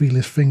also feel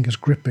his fingers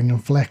gripping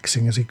and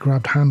flexing as he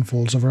grabbed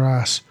handfuls of her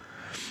ass,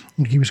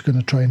 and he was going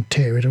to try and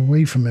tear it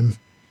away from him.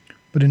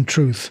 But in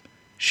truth,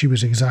 she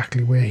was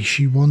exactly where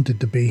she wanted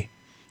to be,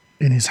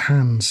 in his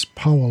hands,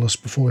 powerless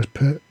before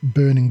his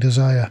burning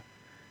desire.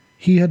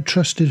 He had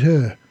trusted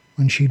her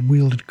when she'd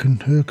wielded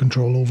her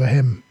control over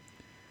him,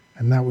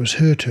 and that was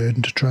her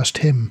turn to trust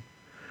him,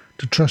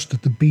 to trust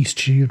that the beast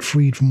she had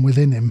freed from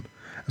within him,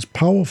 as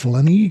powerful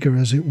and eager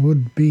as it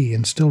would be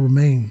and still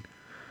remain,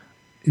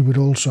 it would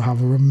also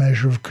have a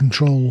measure of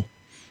control,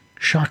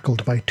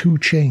 shackled by two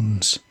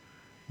chains,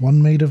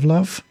 one made of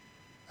love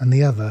and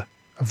the other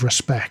of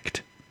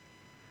respect.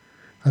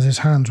 As his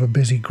hands were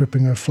busy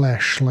gripping her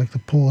flesh like the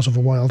paws of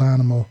a wild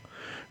animal,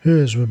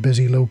 hers were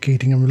busy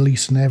locating and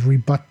releasing every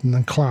button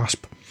and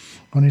clasp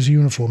on his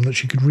uniform that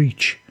she could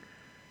reach.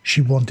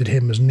 She wanted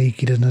him as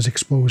naked and as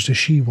exposed as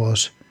she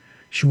was.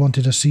 She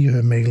wanted to see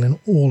her male in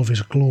all of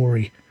his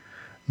glory,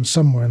 and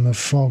somewhere in the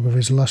fog of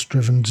his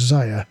lust-driven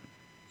desire,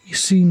 he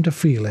seemed to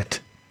feel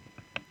it.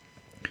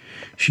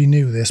 She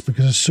knew this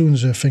because as soon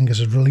as her fingers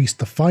had released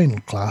the final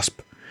clasp,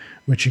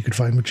 which she could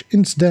find, which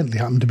incidentally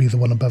happened to be the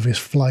one above his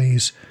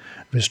flies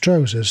of his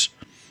trousers,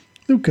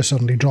 Luca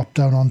suddenly dropped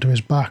down onto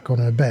his back on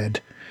her bed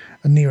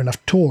and near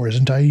enough tore his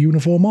entire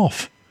uniform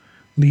off,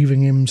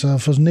 leaving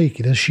himself as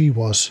naked as she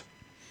was.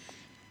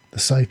 The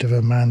sight of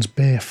her man's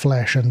bare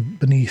flesh and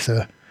beneath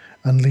her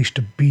unleashed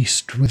a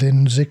beast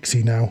within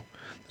Zixxy now,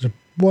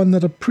 one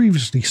that had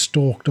previously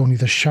stalked only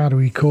the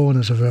shadowy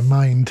corners of her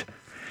mind.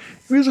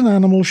 It was an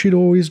animal she'd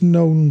always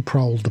known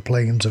prowled the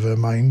plains of her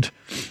mind,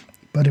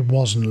 but it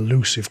was an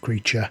elusive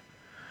creature,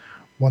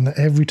 one that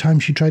every time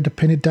she tried to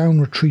pin it down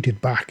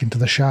retreated back into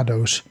the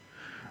shadows,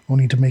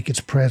 only to make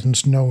its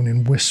presence known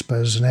in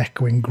whispers and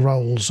echoing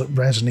growls that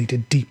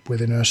resonated deep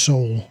within her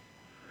soul.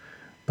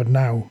 But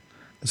now,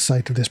 the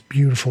sight of this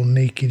beautiful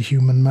naked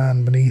human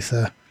man beneath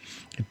her,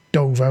 it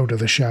dove out of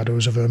the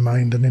shadows of her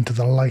mind and into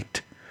the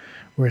light,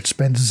 where it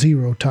spent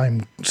zero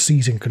time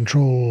seizing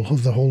control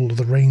of the whole of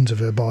the reins of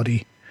her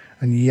body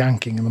and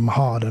yanking them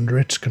hard under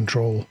its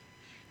control.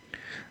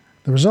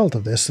 The result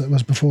of this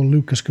was before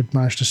Lucas could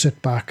manage to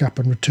sit back up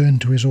and return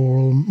to his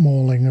oral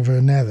mauling of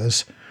her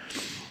nethers,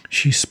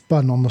 she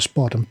spun on the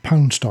spot and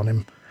pounced on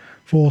him,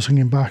 forcing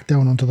him back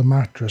down onto the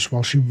mattress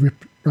while she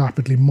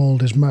rapidly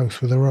mauled his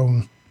mouth with her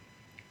own.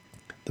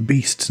 The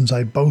beasts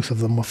inside both of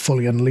them were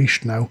fully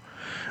unleashed now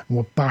and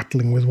were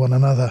battling with one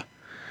another,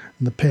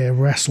 and the pair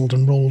wrestled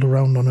and rolled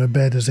around on her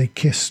bed as they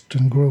kissed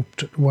and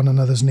groped at one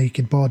another's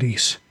naked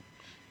bodies.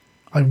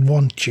 "I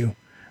want you.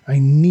 I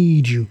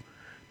need you.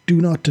 Do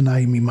not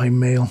deny me, my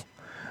male.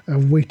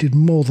 I've waited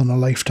more than a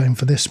lifetime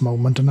for this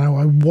moment, and now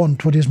I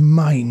want what is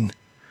mine,"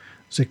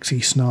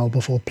 Zixxy snarled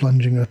before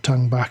plunging her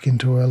tongue back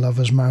into her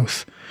lover's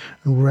mouth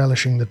and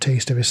relishing the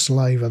taste of his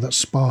saliva that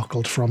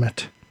sparkled from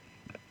it.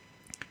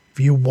 "If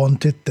you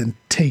want it, then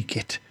take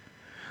it,"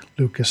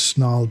 Lucas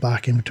snarled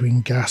back in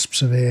between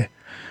gasps of air.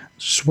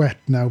 Sweat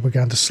now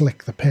began to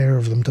slick the pair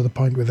of them to the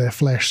point where their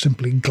flesh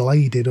simply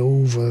glided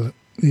over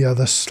the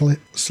other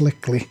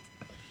slickly.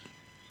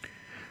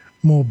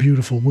 More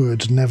beautiful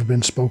words had never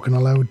been spoken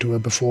aloud to her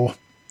before,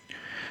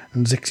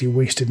 and Zixxy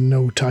wasted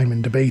no time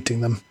in debating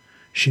them.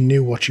 She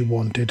knew what she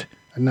wanted,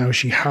 and now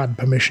she had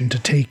permission to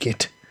take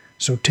it,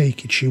 so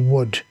take it she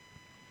would.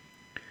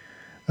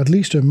 At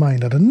least her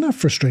mind had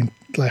enough restraint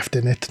left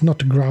in it not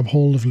to grab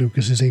hold of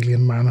Lucas's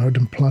alien manhood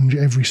and plunge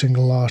every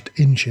single last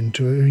inch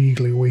into her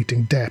eagerly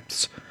waiting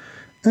depths,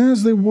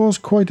 as there was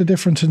quite a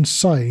difference in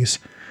size,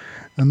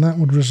 and that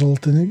would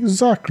result in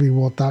exactly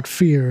what that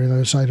fear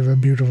inside of her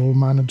beautiful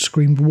man had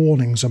screamed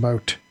warnings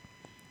about.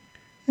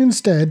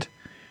 Instead,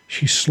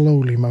 she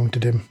slowly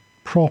mounted him,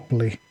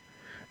 properly,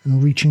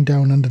 and reaching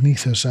down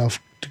underneath herself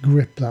to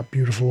grip that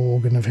beautiful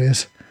organ of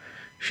his,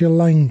 she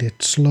aligned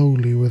it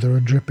slowly with her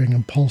dripping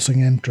and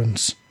pulsing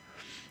entrance,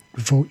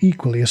 before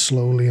equally as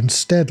slowly and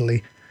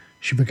steadily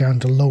she began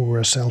to lower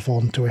herself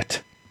onto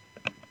it.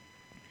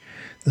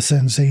 The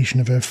sensation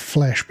of her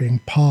flesh being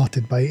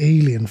parted by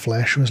alien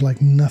flesh was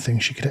like nothing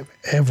she could have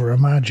ever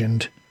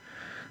imagined.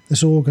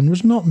 This organ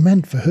was not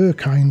meant for her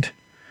kind.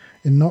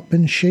 It had not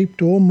been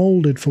shaped or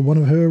moulded for one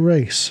of her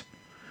race.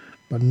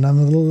 But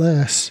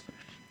nonetheless,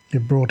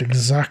 it brought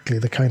exactly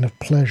the kind of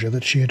pleasure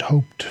that she had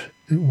hoped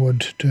it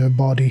would to her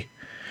body,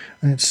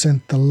 and it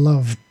sent the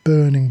love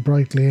burning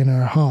brightly in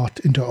her heart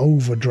into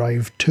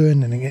overdrive,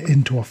 turning it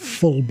into a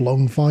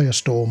full-blown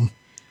firestorm.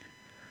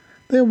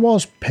 There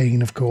was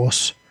pain, of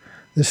course.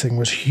 This thing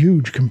was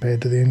huge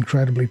compared to the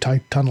incredibly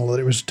tight tunnel that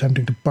it was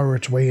attempting to burrow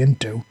its way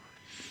into.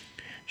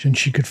 and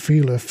she could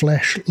feel her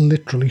flesh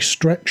literally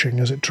stretching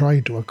as it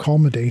tried to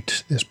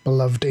accommodate this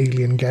beloved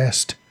alien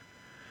guest.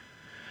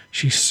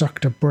 She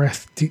sucked her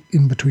breath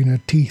in between her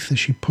teeth as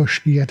she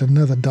pushed yet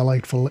another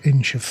delightful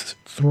inch of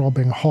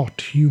throbbing hot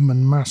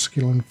human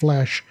masculine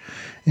flesh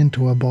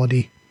into her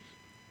body.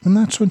 And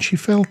that's when she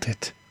felt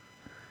it.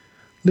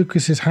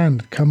 Lucas's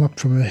hand had come up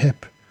from her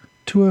hip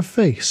to her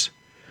face,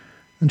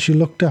 and she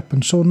looked up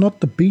and saw not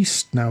the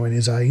beast now in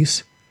his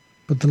eyes,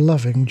 but the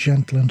loving,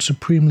 gentle and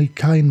supremely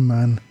kind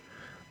man,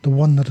 the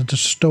one that had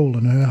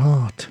stolen her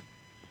heart.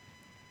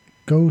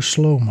 "Go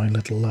slow, my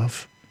little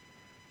love.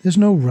 There's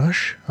no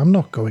rush. I'm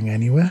not going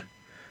anywhere.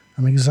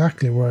 I'm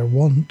exactly where I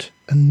want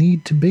and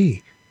need to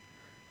be,"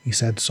 he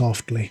said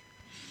softly,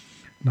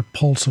 and a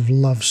pulse of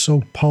love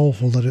so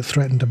powerful that it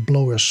threatened to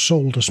blow her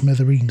soul to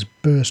smithereens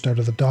burst out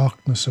of the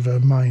darkness of her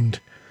mind,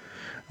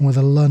 and with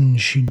a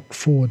lunge she leapt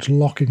forwards,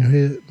 locking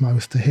her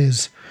mouth to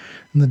his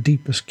in the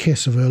deepest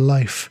kiss of her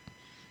life,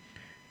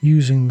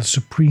 using the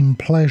supreme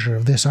pleasure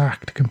of this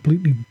act to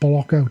completely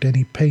block out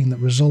any pain that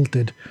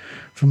resulted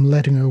from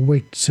letting her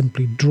weight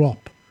simply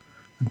drop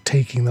and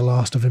taking the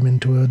last of him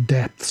into her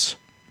depths.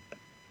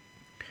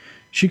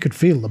 She could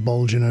feel the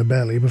bulge in her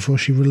belly before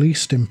she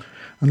released him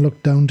and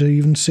looked down to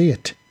even see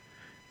it.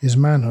 His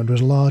manhood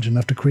was large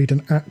enough to create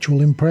an actual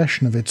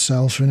impression of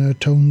itself in her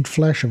toned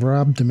flesh of her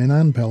abdomen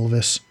and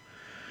pelvis,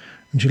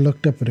 and she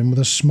looked up at him with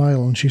a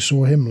smile, and she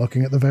saw him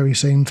looking at the very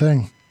same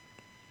thing.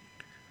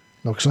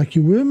 "Looks like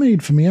you were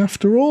made for me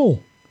after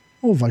all,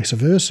 or vice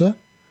versa,"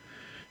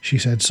 she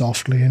said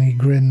softly, and he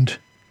grinned.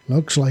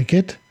 "Looks like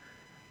it.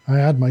 I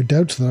had my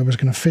doubts that I was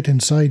going to fit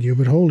inside you,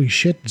 but holy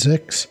shit,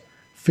 Zix.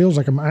 Feels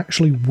like I'm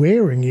actually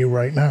wearing you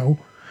right now,"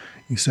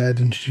 he said,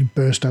 and she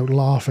burst out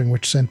laughing,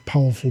 which sent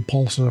powerful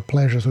pulses of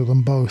pleasure through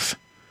them both.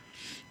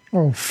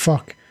 "Oh,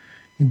 fuck.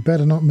 You'd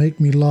better not make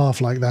me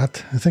laugh like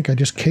that. I think I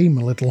just came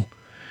a little,"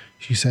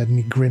 she said, and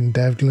he grinned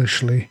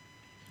devilishly.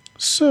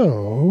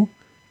 "So,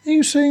 are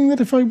you saying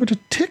that if I were to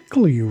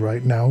tickle you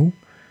right now,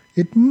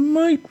 it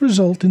might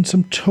result in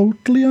some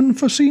totally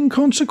unforeseen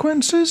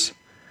consequences?"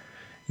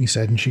 he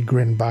said, and she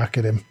grinned back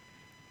at him.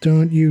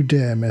 "Don't you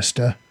dare,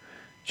 mister.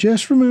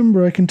 Just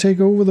remember I can take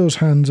over those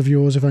hands of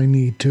yours if I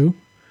need to,"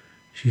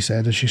 she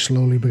said as she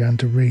slowly began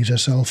to raise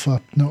herself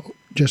up, not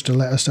just to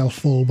let herself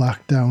fall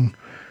back down,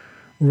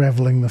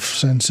 revelling the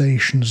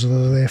sensations of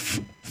their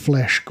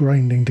flesh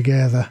grinding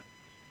together.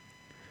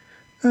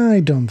 "I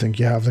don't think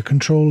you have the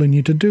control in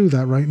you to do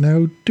that right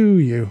now, do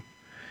you?"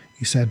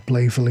 he said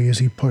playfully as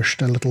he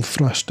pushed a little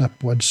thrust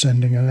upwards,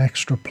 sending an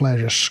extra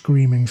pleasure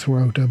screaming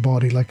throughout her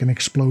body like an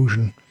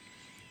explosion.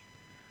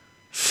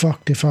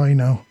 "Fucked if I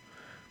know.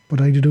 But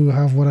I do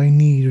have what I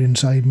need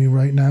inside me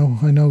right now,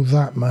 I know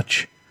that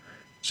much,"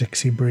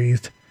 Zixxy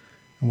breathed,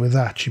 and with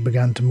that she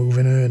began to move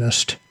in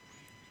earnest.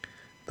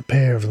 The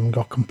pair of them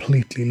got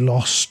completely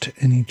lost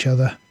in each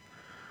other.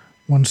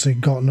 Once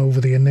they'd gotten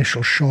over the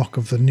initial shock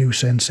of the new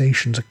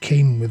sensations that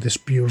came with this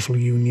beautiful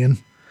union,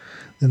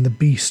 then the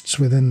beasts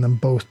within them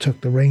both took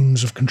the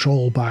reins of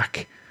control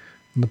back,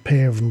 and the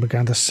pair of them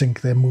began to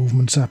sync their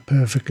movements up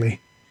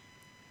perfectly.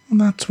 And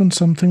that's when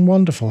something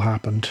wonderful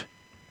happened.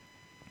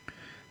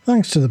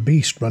 Thanks to the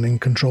beast running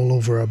control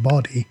over her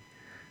body,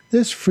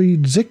 this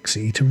freed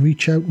Zixxy to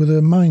reach out with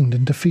her mind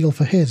and to feel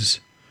for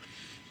his.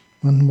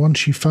 And once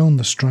she found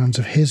the strands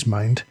of his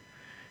mind,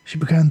 she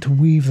began to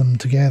weave them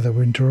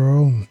together into her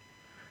own,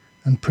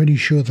 and pretty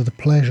sure that the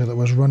pleasure that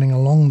was running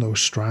along those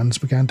strands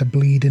began to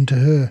bleed into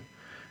her,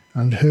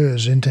 and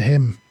hers into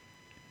him.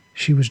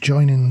 She was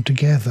joining them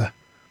together,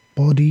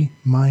 body,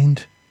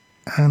 mind,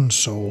 and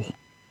soul.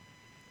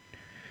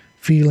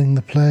 Feeling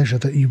the pleasure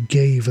that you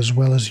gave as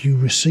well as you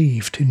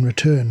received in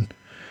return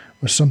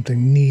was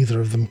something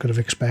neither of them could have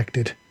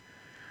expected,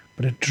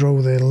 but it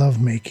drove their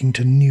lovemaking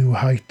to new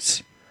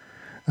heights,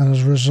 and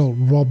as a result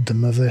robbed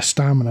them of their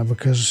stamina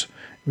because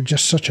it was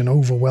just such an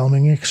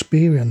overwhelming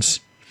experience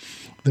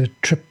that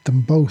it tripped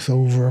them both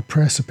over a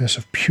precipice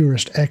of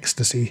purest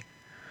ecstasy,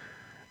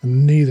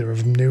 and neither of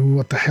them knew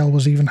what the hell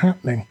was even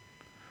happening.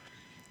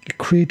 It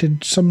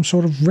created some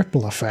sort of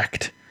ripple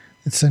effect.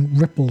 It sent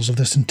ripples of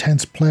this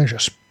intense pleasure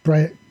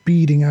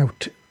beading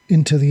out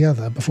into the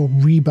other before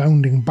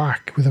rebounding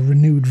back with a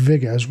renewed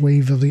vigour as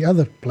wave of the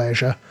other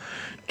pleasure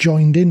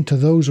joined into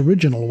those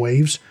original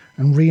waves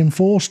and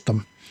reinforced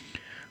them,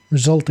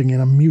 resulting in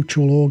a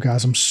mutual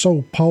orgasm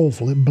so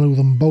powerful it blew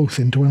them both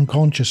into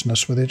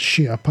unconsciousness with its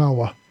sheer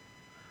power.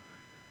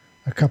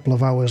 A couple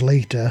of hours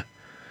later,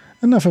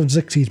 enough of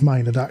Zixxy's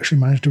mind had actually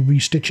managed to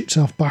restitch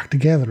itself back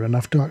together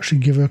enough to actually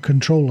give her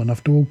control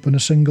enough to open a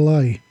single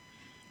eye.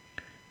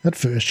 At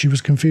first she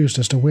was confused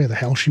as to where the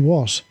hell she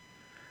was.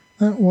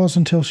 That was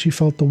until she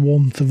felt the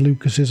warmth of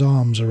Lucas's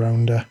arms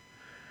around her,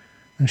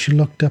 and she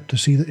looked up to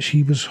see that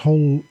she was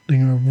holding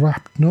her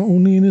wrapped not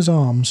only in his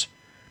arms,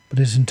 but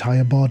his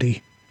entire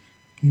body.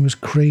 He was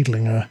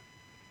cradling her,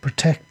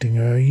 protecting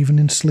her even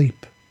in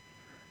sleep,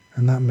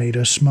 and that made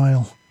her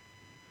smile.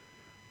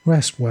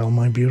 "Rest well,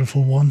 my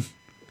beautiful one.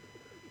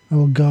 I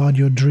will guard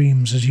your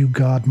dreams as you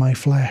guard my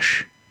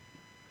flesh,"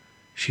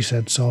 she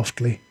said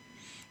softly.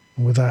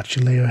 And with that, she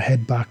lay her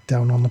head back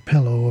down on the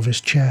pillow of his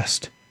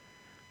chest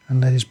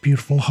and let his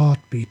beautiful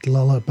heartbeat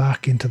lull her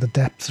back into the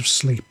depths of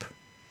sleep.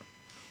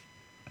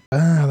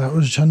 That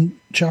was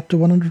chapter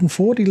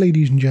 140,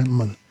 ladies and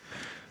gentlemen.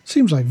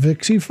 Seems like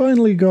Zixxy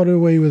finally got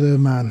away with her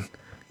man.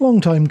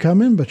 Long time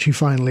coming, but she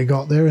finally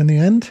got there in the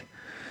end.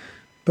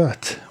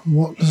 But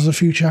what does the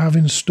future have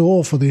in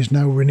store for this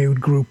now renewed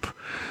group?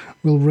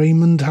 Will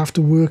Raymond have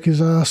to work his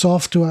ass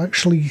off to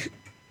actually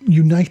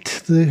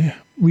unite the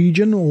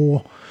region,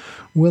 or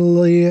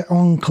will the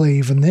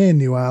Enclave and their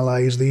new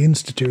allies, the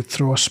Institute,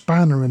 throw a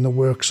spanner in the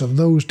works of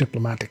those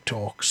diplomatic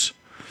talks?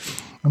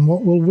 And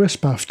what will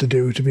Wisp have to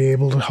do to be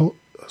able to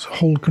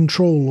hold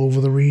control over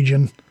the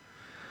region?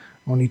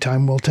 Only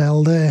time will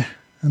tell there,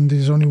 and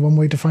there's only one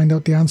way to find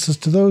out the answers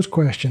to those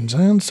questions,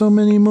 and so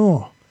many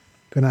more.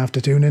 Gonna have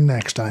to tune in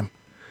next time.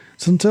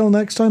 So until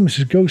next time, this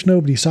is Ghost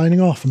Nobody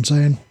signing off and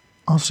saying,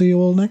 I'll see you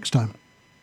all next time.